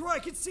 Hands where I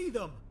can see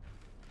them!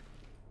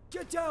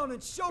 Get down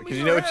and show me Because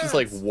your you know hands! it's just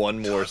like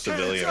one more Hands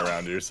civilian up!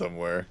 around here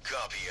somewhere.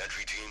 Copy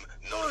entry team.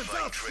 Arms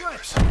Notifying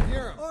outstretched!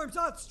 trailers. Arms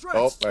Oh,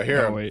 outstretched! I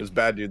hear Oh, him. wait. There's a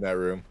bad dude in that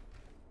room.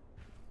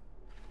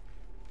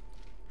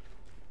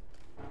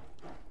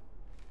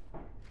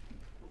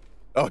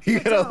 Oh, you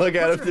Get gotta down, look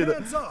at put him through your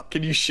hands the... up.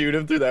 Can you shoot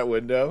him through that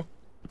window?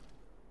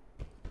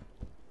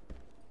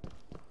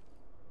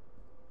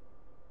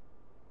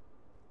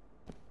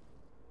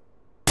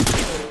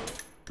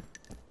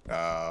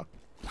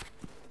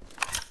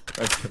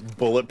 That's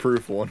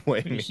bulletproof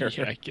one-way mirror.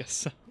 Yeah, I guess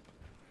so.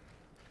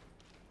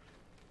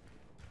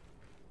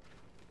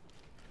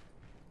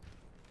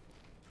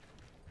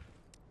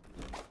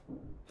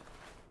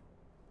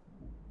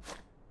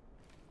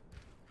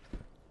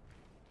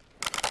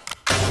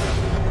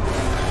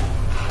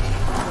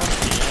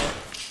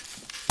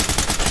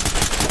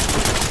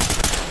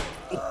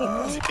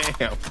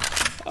 Damn.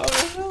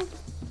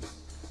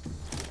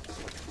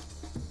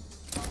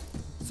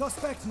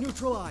 Suspect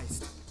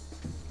neutralized.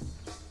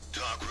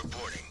 Talk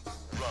reporting.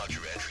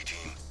 Roger entry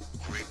team.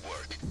 Great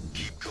work.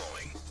 Keep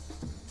going.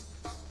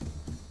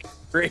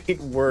 Great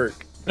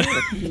work.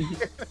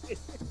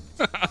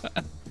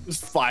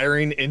 Just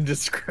firing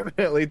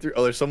indiscriminately through.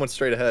 Oh, there's someone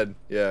straight ahead.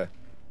 Yeah.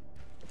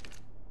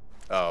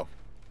 Oh.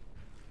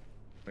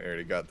 I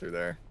already got through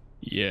there.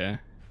 Yeah.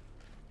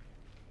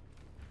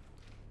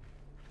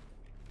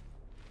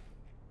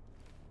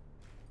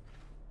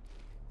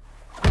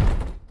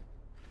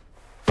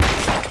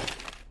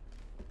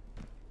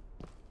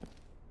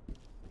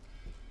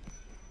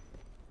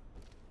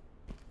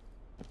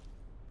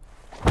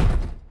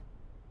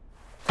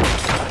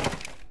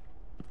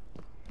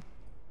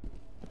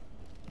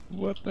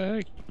 What the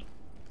heck?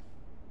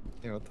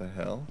 Yeah, what the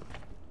hell?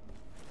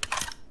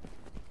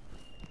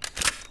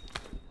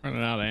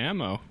 Running out of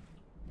ammo.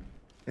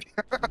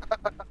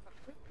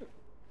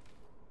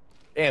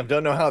 Damn,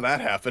 don't know how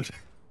that happened.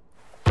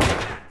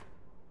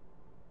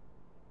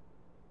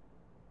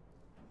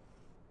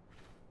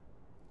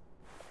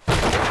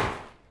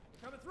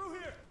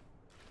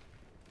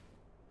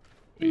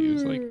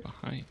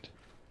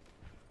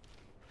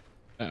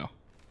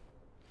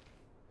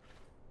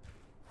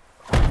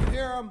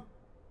 hear him?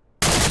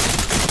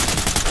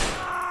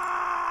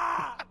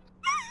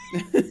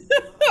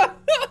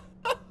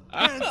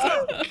 Hands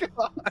up!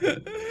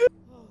 God.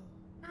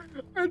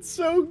 That's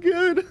so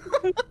good.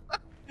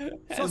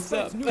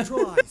 Suspects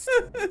neutralized.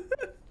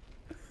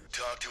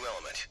 Talk to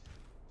element.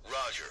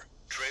 Roger.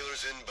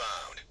 Trailers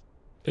inbound.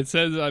 It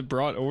says I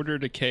brought order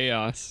to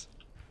chaos.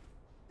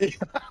 You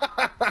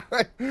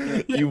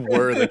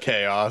were the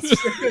chaos.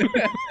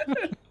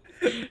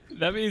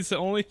 That means the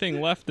only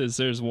thing left is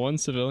there's one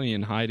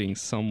civilian hiding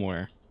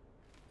somewhere.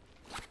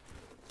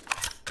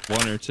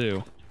 One or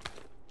two.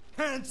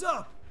 Hands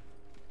up!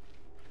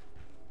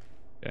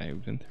 Okay,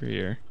 we've been through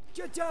here.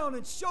 Get down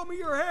and show me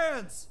your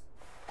hands!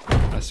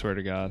 I swear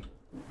to God.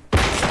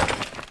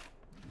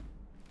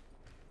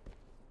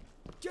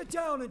 Get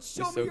down and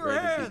show It's me so your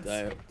great hands!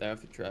 that you die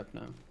off the trap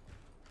now.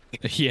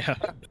 Yeah.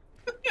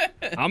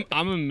 I'm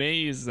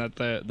amazed that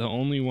the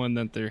only one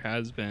that there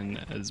has been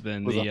Was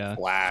a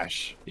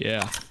flash.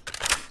 Yeah.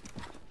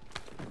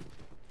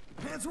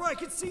 Hands where I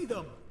can see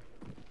them!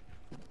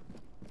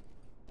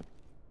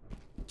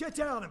 Get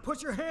down and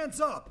put your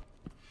hands up!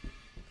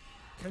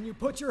 Can you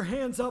put your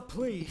hands up,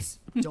 please?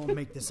 Don't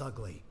make this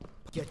ugly.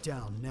 Get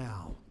down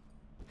now.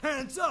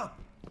 Hands up!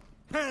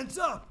 Hands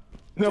up!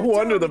 No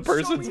wonder the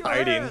person's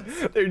hiding.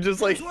 They're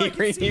just like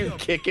hearing you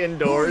kick in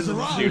doors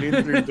and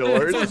shooting through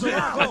doors. They're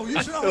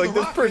like,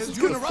 this person's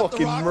gonna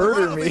fucking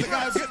murder me. The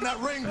guy's getting that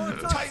ring,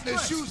 tighten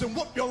his shoes, and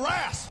whoop your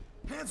ass.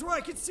 Hands where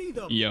I can see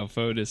them. Yo,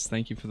 Fotis,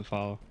 thank you for the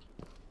follow.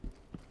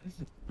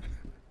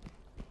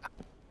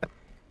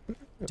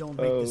 Don't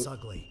make this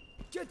ugly.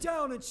 Get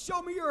down and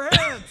show me your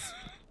hands!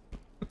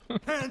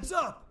 Hands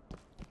up!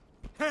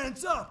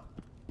 Hands up!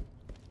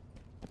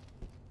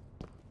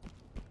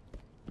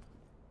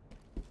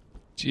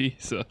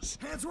 Jesus.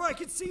 Hands where I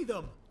can see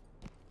them!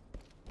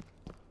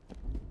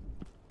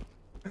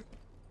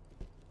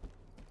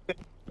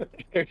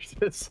 They're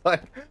just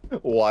like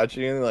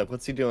watching and like,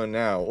 what's he doing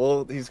now?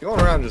 Well, he's going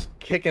around just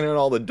kicking in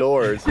all the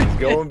doors. He's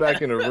going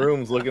back into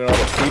rooms looking at all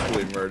the people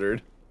he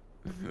murdered.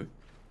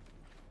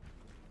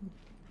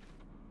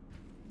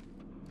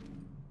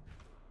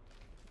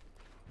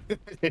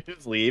 They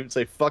just leave and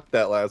say, fuck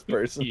that last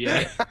person.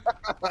 Yeah.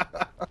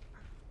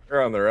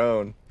 They're on their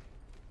own.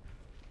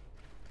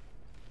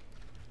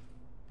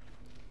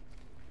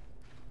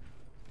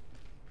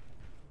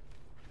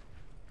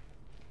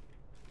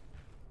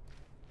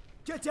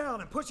 Get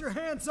down and put your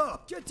hands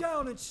up! Get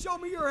down and show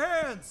me your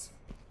hands!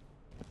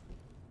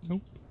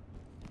 Nope.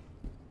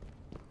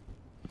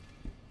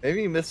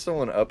 Maybe you missed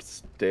someone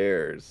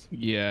upstairs.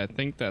 Yeah, I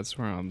think that's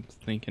where I'm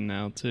thinking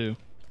now, too.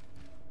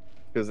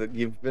 Because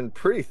you've been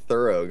pretty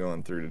thorough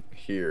going through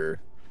here.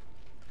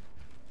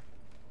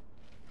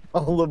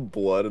 All the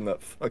blood in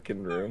that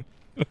fucking room.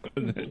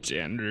 The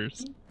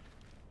janitors.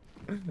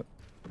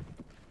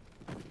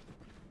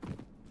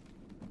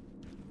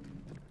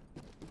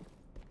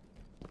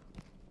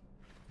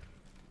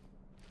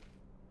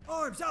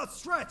 Arms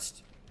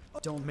outstretched!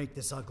 Don't make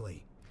this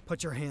ugly.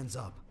 Put your hands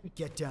up.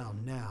 Get down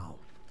now.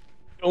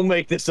 Don't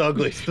make this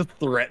ugly. Just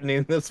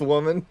threatening this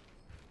woman.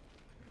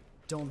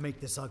 Don't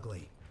make this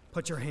ugly.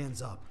 Put your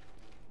hands up.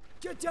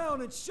 Get down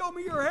and show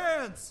me your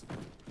hands!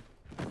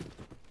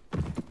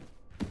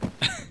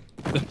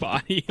 The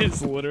body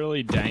is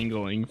literally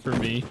dangling for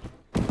me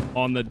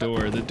on the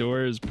door. The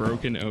door is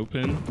broken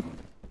open.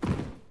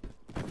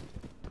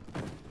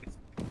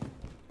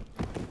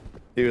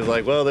 He was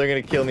like, well, they're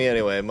gonna kill me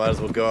anyway. Might as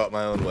well go out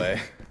my own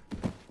way.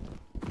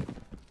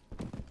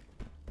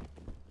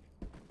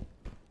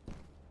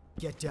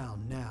 Get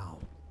down now.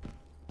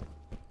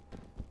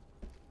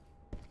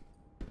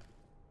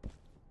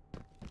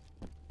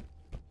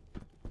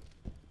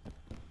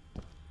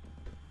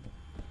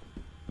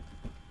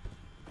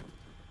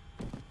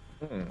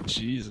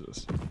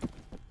 Jesus.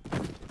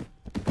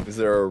 Is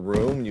there a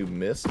room you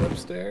missed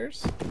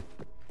upstairs?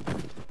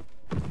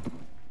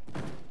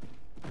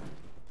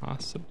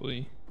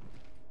 Possibly.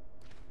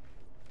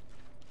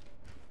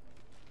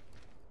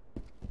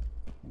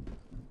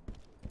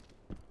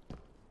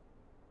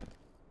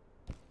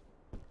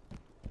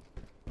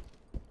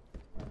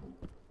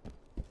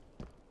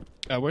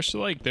 I wish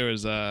like there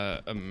was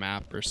a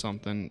map or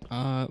something.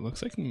 It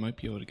looks like we might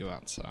be able to go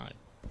outside.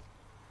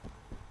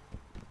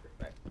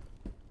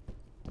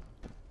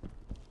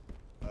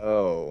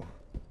 Oh.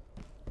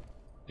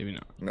 Maybe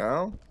not.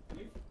 No?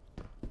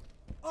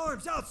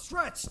 Arms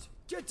outstretched!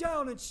 Get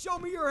down and show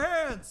me your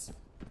hands!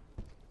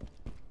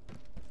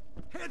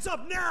 Hands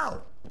up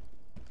now!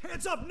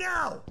 Hands up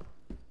now!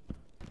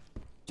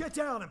 Get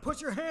down and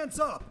put your hands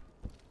up!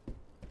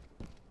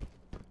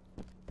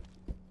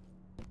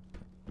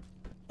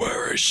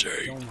 Where is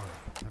she? Don't worry,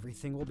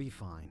 everything will be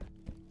fine.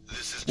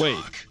 This is Wait.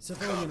 Talk.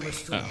 Civilian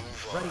restraint,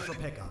 Move ready on. for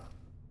pickup.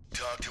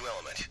 Talk to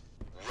element.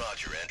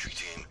 Roger, entry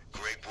team.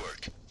 Great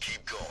work.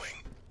 Keep going.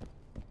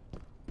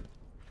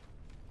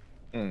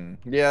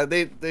 Yeah,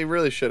 they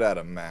really should add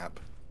a map.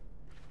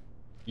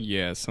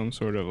 Yeah, some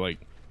sort of like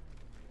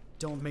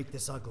Don't make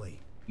this ugly.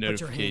 Put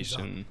your hands up.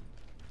 notification.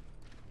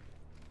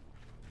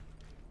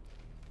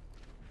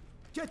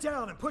 Get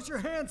down and put your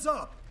hands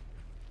up!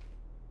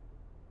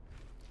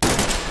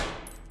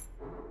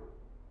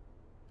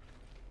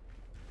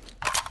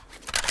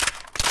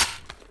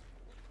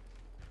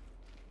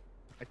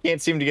 I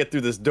can't seem to get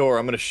through this door.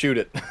 I'm gonna shoot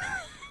it.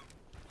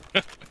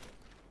 I'm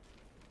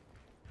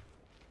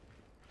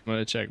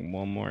gonna check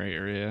one more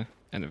area,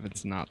 and if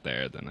it's not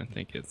there, then I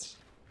think it's...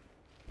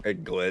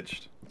 It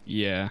glitched.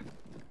 Yeah.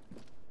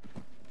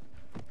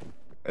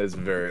 It's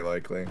very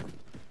likely.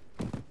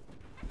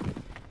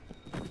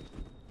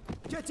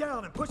 Get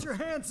down and put your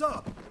hands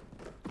up.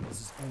 This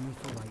is only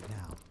for right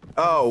now.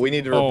 Oh, we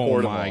need to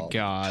report them all. Oh my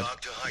god.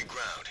 Talk to high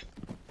ground.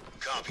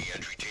 Copy,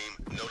 entry team.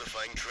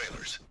 Notifying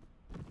trailers.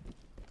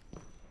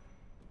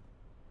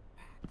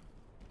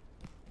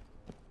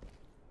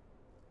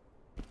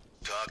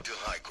 Talk to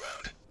high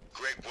ground.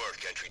 Great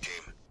work, entry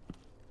team.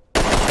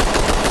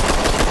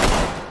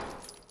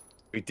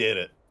 We did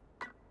it.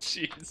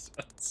 Jesus.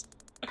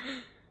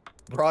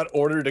 Brought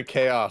order to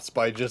chaos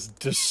by just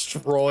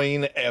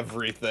destroying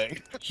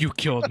everything. You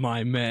killed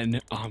my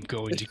men. I'm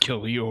going to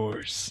kill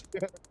yours.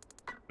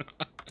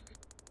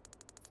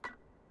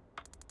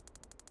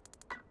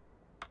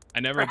 I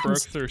never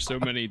broke through so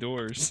many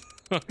doors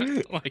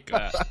like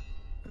that.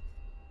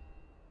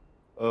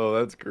 Oh,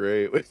 that's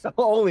great. It's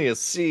only a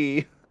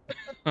C.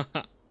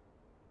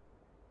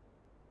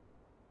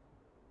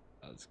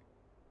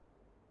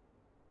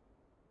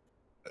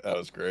 That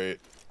was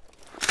great.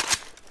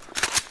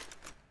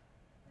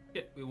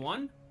 Yeah, we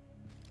won?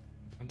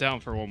 I'm down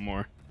for one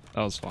more.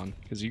 That was fun,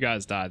 because you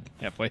guys died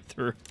halfway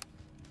through.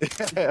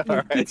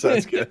 Alright,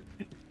 sounds good.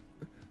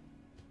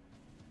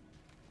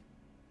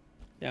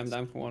 Yeah, I'm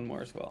down for one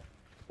more as well.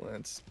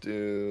 Let's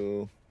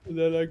do... And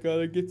then I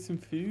gotta get some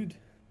food.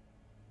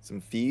 Some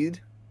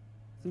feed?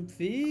 Some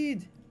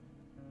feed!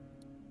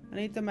 I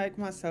need to make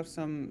myself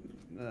some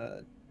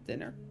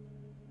dinner.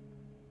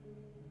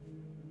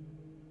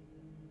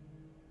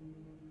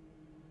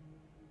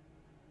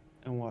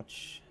 And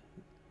watch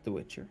The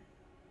Witcher.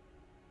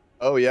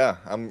 Oh yeah,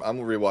 I'm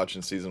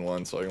rewatching season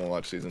 1, so I'm gonna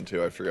watch season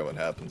 2. I forget what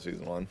happened in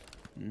season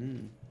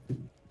 1.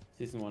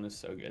 Season 1 is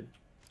so good.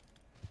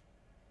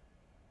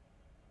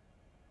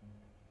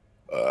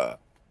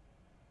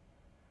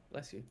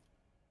 Bless you.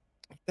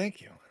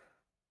 Thank you.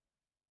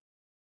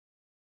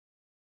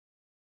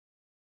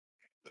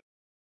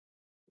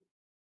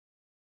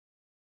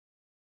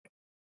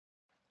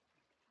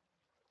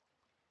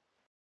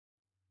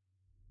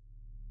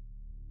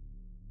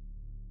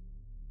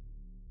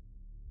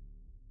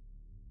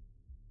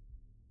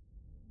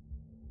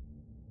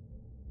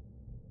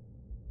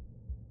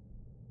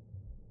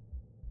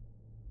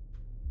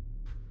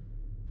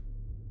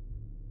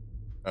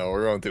 Oh,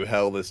 we're going through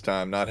hell this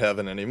time, not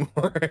heaven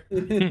anymore.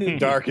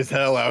 Dark as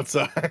hell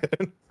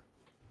outside.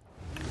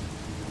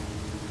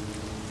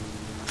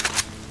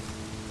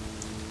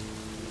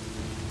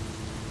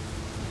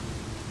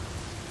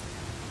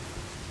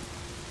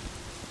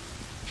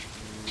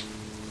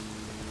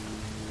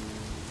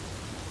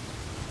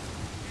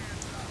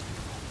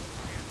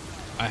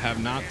 I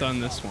have not done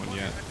this one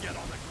yet,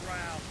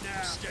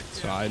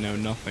 so I know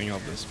nothing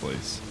of this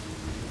place.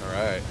 All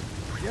right.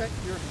 Get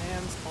your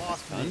hands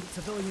off me.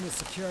 Civilian is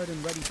secured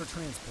and ready for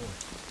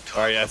transport.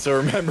 All right, yeah. So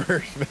remember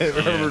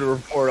to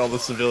report all the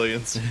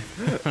civilians.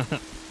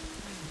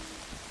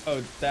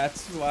 Oh,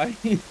 that's why.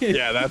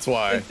 Yeah, that's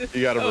why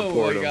you got to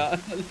report them.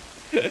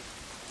 God.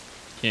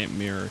 Can't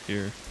mirror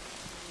here.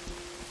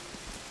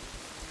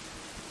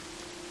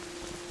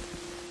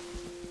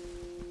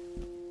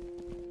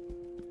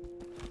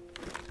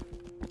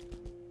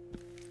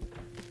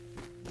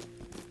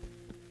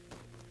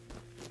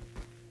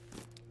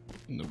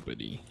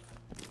 Nobody.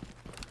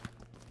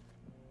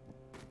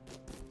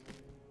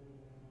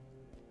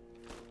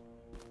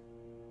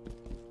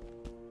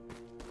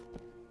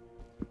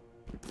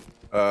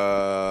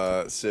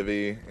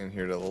 Civvy in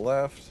here to the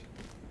left.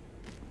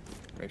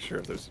 Make sure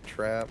if there's a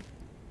trap.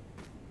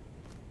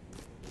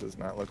 Does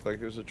not look like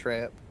there's a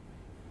trap.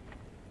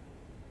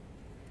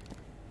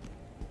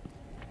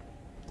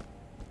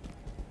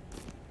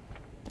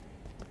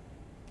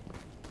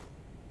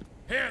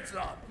 Hands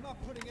up!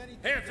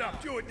 Hands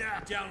up! Do it now!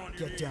 Down on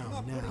your Get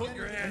down now. Put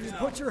your hands up.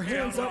 Put your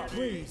hands up,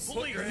 please.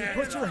 Put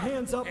your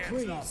hands up,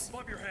 please.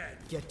 Above your head.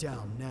 Get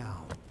down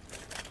now.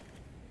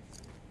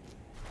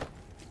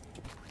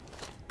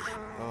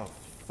 Oh,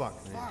 fuck,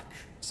 man.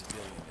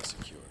 Civilian is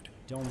secured.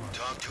 Don't worry.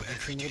 Talk to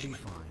entry Everything will team. be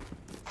fine.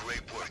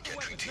 Great work,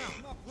 entry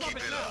team. Keep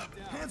it up.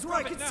 Hands where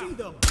I can see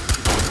them.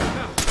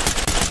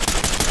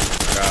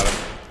 Got him.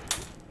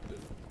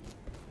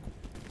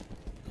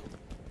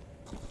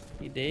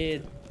 He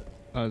did.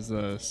 That was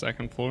the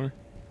second floor.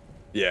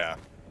 Yeah.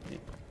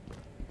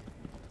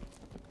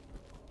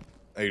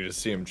 I can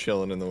just see him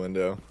chilling in the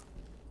window.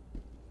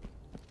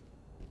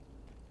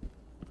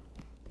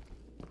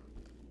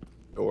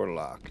 Door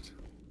locked.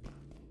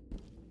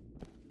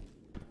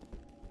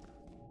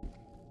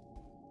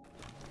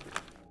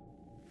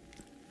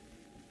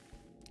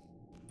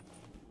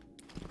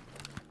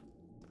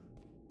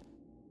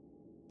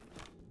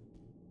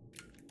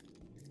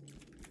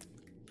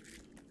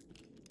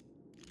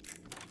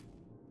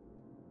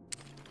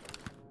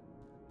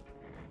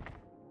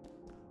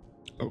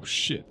 Oh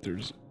shit, there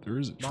is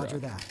a trap. Roger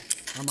that.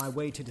 On my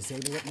way to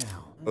disable it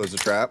now. Oh, there's a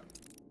trap?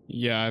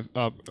 Yeah,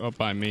 up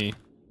by me.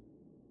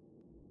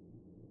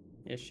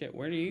 Yeah, shit.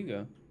 Where do you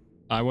go?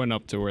 I went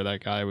up to where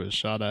that guy was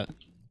shot at.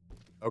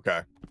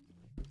 Okay.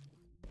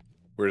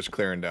 We're just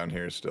clearing down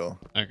here still.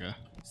 Okay.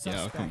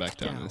 Yeah, I'll come back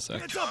down in a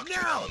sec. Hands up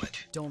now!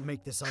 Don't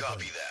make this ugly.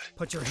 Copy that.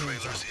 Put your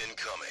hands Trailers up.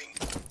 incoming.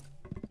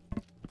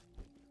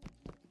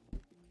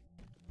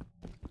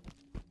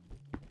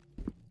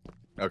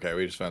 Okay,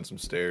 we just found some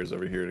stairs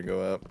over here to go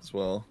up as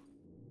well.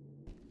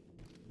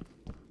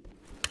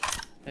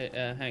 Hey,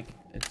 Hank.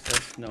 It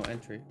says no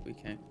entry. We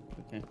can't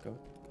go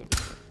this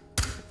way.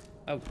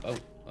 Oh,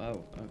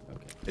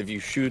 okay. If you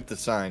shoot the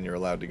sign, you're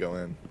allowed to go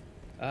in.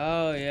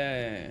 Oh,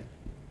 yeah.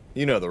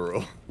 You know the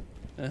rule.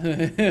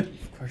 Of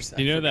course.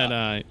 You know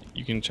that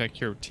you can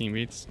check your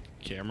teammates'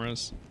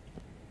 cameras,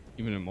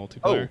 even in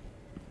multiplayer.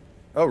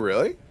 Oh,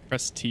 really?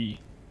 Press T.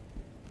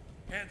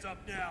 Hands up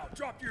now.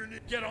 Drop your knee.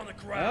 Get on the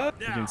ground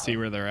now. You can see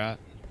where they're at,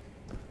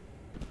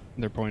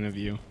 their point of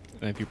view.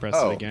 And if you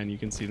press it again, you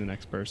can see the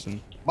next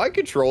person. My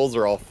controls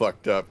are all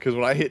fucked up because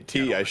when I hit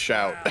T, I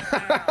shout.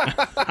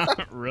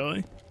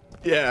 Really?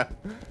 Yeah.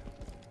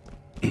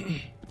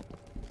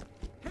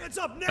 Hands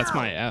up now! That's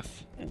my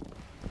F.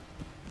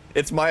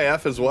 It's my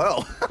F as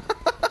well.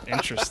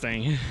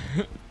 Interesting.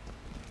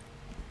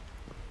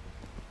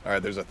 All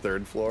right, there's a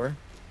third floor.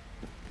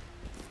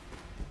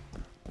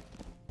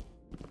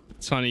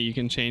 It's funny, you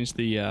can change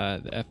the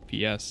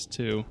FPS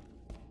too.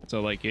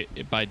 So like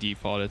it by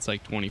default it's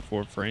like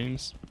 24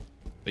 frames,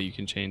 but you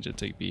can change it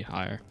to be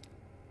higher.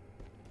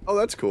 Oh,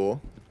 that's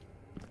cool.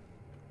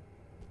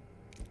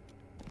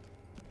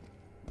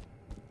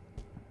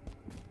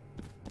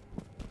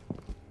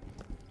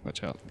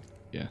 Watch out.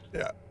 Yeah.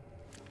 Yeah.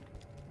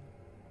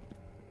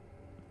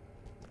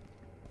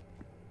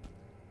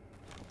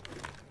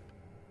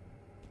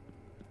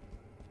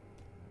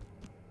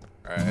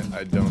 Alright,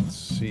 I don't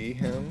see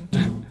him.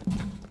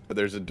 But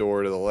there's a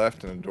door to the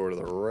left and a door to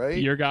the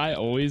right. Your guy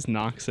always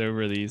knocks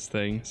over these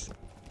things.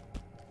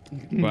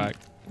 Whack.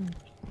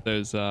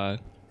 Those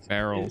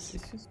barrels.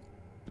 It's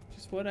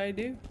just what I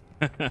do.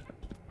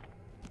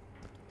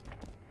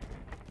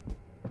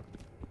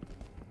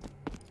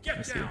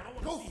 Get down.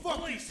 I want to see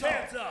police.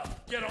 Hands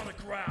up. Get on the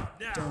ground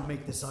now. Don't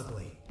make this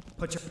ugly.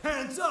 Put your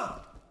hands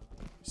up!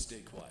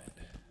 Stay quiet.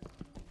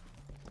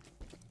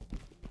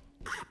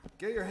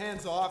 Get your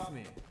hands off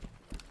me.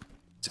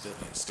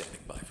 Civilians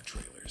standing by for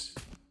trailers.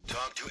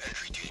 Talk to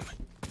entry team.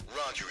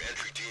 Roger,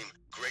 entry team.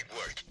 Great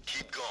work.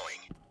 Keep going.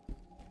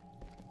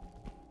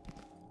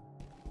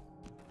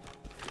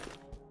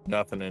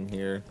 Nothing in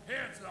here.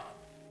 Hands up.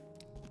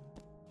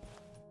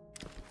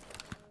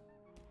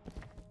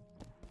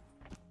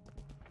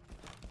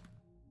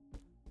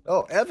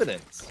 Oh,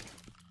 evidence.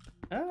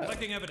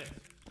 Collecting evidence.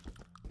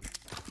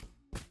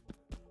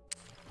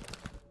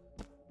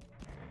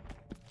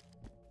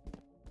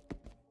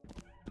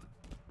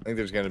 I think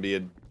there's gonna be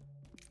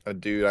a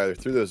dude either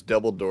through those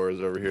double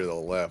doors over here to the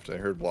left. I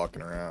heard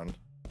walking around.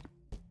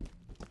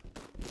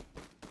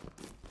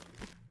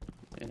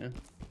 Yeah.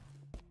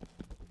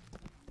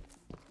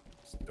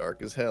 It's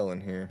dark as hell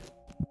in here.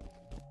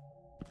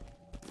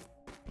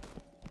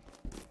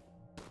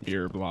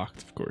 You're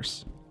blocked, of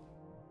course.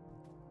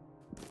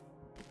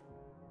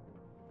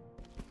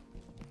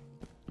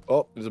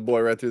 Oh, there's a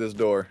boy right through this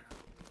door.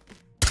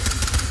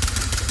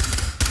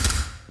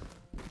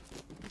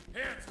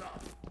 Hands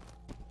up.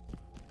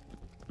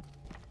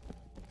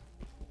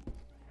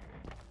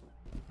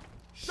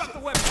 Shut the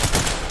weapon.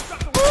 Shut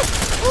the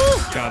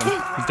weapon. Got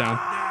him. He's down.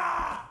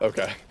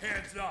 Okay.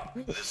 Hands up.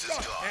 This is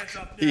talk. Hands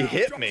up He now.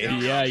 hit Drop me. down.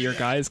 Yeah, your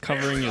guy's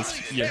covering his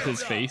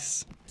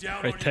face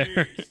Down right on your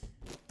there.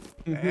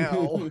 knees.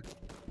 Ow.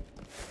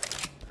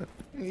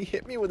 He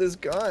hit me with his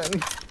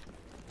gun.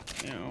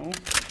 Ow.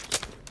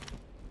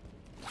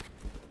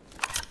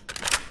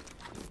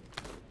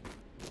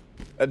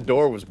 That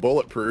door was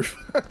bulletproof.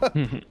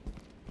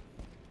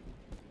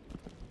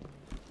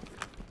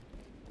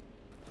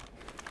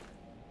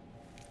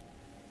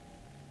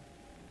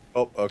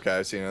 Oh, okay.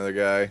 I see another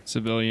guy.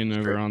 Civilian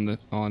over on the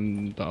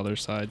other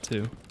side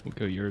too. We'll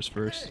go yours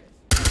first.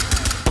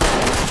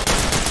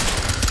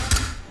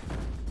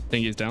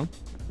 Think he's down?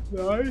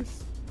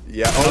 Nice.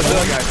 Yeah. Oh,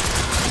 another guy.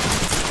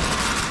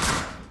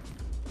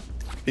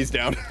 He's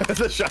down.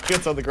 The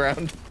shotgun's on the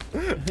ground.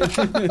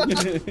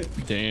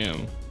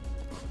 Damn.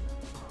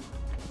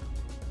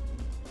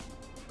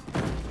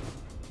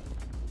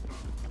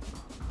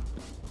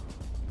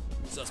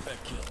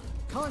 Suspect killed.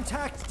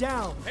 Contact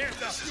down!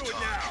 Hands up. Do it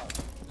now.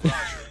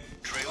 Roger.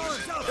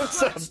 Trailers in.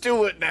 Let's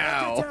do it Get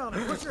now. down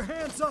and put your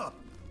hands up!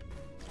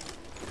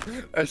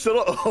 I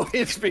still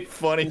always be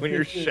funny when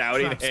you're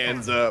shouting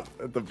hands up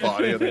at the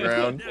body of the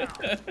ground.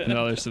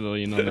 Another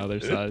civilian on the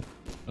other side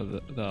of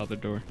the other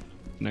door.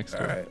 Next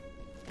door. All right.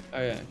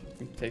 Oh yeah,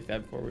 we can take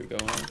that before we go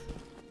on.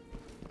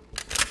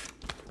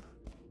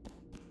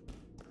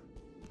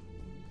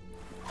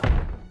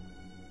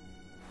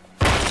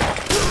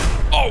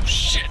 Oh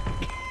shit!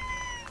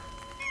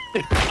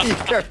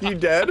 Are you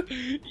dead?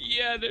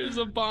 Yeah, there's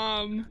a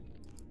bomb.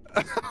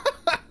 Not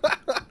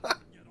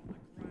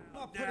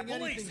Now, putting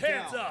police. anything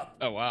Hands down. up.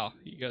 Oh wow,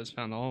 you guys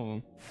found all of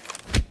them.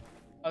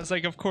 I was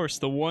like, of course,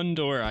 the one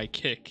door I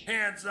kick.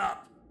 Hands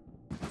up.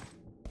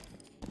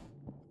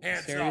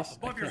 Hands Serious? up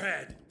above your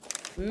head.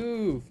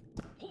 Move.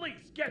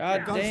 Police, get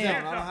God down.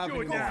 damn. Hands up,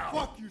 do it now.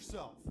 Fuck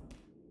yourself.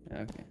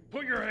 Okay.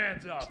 Put your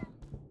hands up.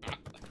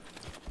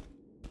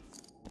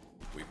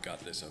 We've got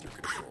this under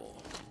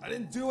control. I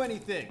didn't do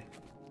anything.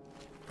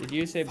 Did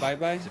you say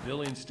bye-bye?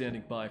 Civilians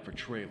standing by for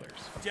trailers.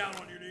 Down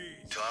on your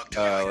knees. Talk to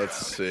me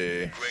Let's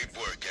see. Great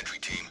work, entry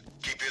team.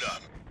 Keep it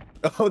up.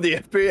 Oh, the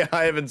FBI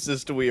have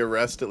insisted we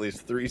arrest at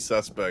least 3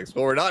 suspects.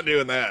 Well, we're not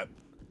doing that.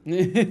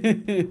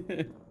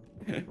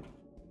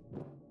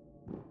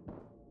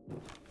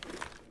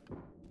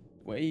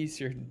 Way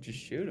easier to just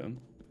shoot him.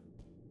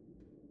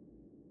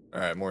 All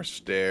right, more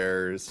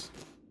stairs.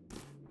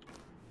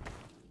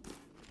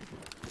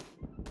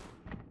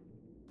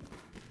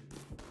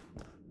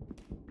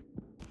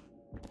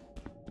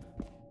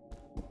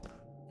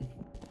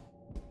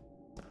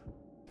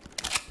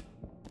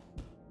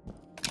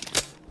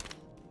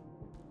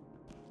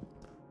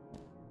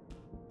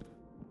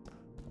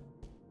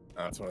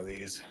 Oh, it's one of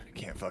these. I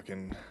can't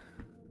fucking.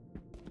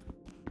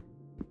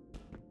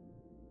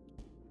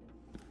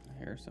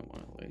 I hear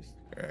someone at least.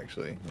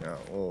 Actually, yeah,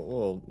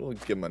 we'll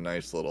give him a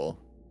nice little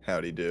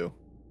howdy do.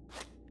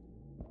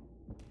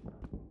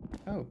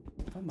 Oh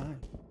my.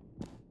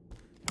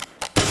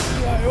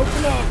 Yeah,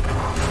 open up.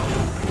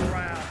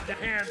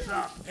 Hands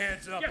up.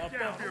 Hands up above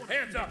your head.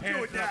 Hands up.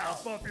 Do it now.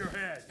 Above your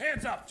head.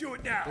 Hands up. Do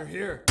it now. They're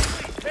here.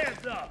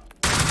 Hands up.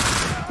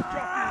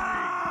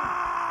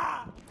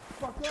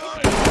 Drop your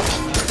knee.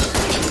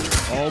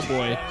 Oh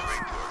boy.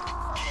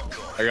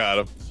 I got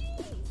him.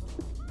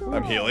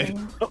 I'm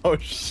healing. Oh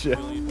shit.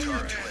 Talk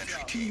to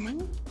entry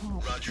team.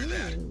 Roger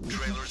that.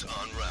 Trailers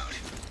en route.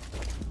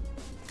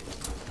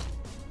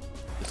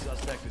 The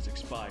suspect is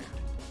expired.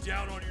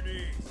 Down on your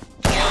knees.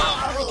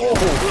 Oh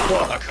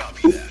fuck.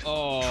 Copy that.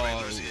 Oh.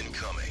 Trailers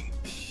incoming.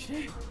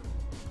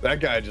 That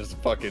guy just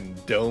fucking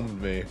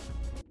domed me.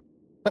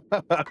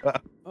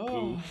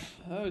 Oh,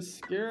 that was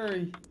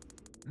scary.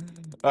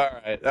 All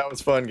right, that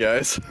was fun,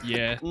 guys.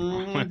 Yeah.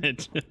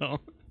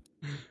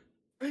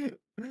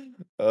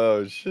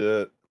 Oh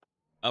shit.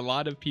 A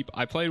lot of people.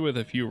 I played with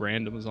a few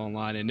randoms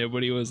online, and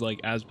nobody was like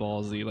as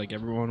ballsy. Like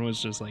everyone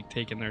was just like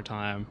taking their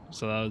time.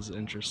 So that was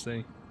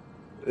interesting.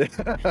 A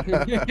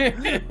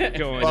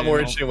lot more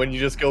interesting when you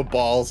just go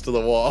balls to the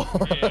wall.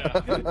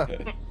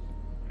 Yeah.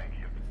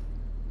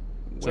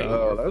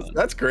 So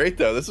that's great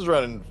though. This is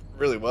running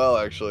really well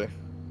actually.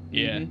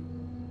 Yeah. Mm-hmm.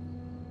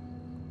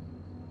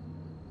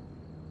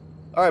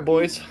 All right,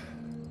 boys.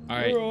 All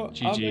right. I'll make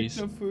GG's.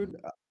 some food.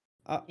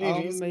 I'll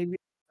GG's. maybe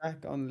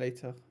back on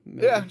later.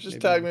 Maybe, Yeah, just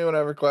tag me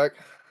whenever, Quack.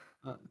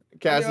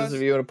 Cassis, adios.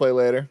 if you want to play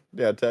later.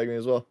 Yeah, tag me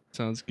as well.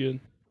 Sounds good.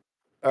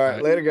 All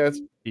right, later, guys.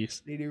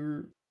 Peace.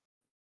 Later.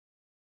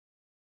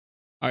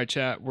 All right,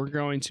 chat. We're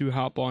going to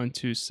hop on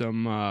to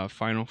some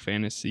Final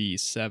Fantasy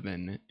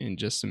VII in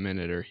just a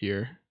minute or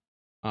here.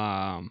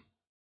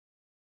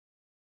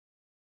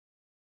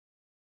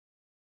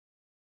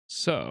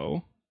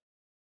 So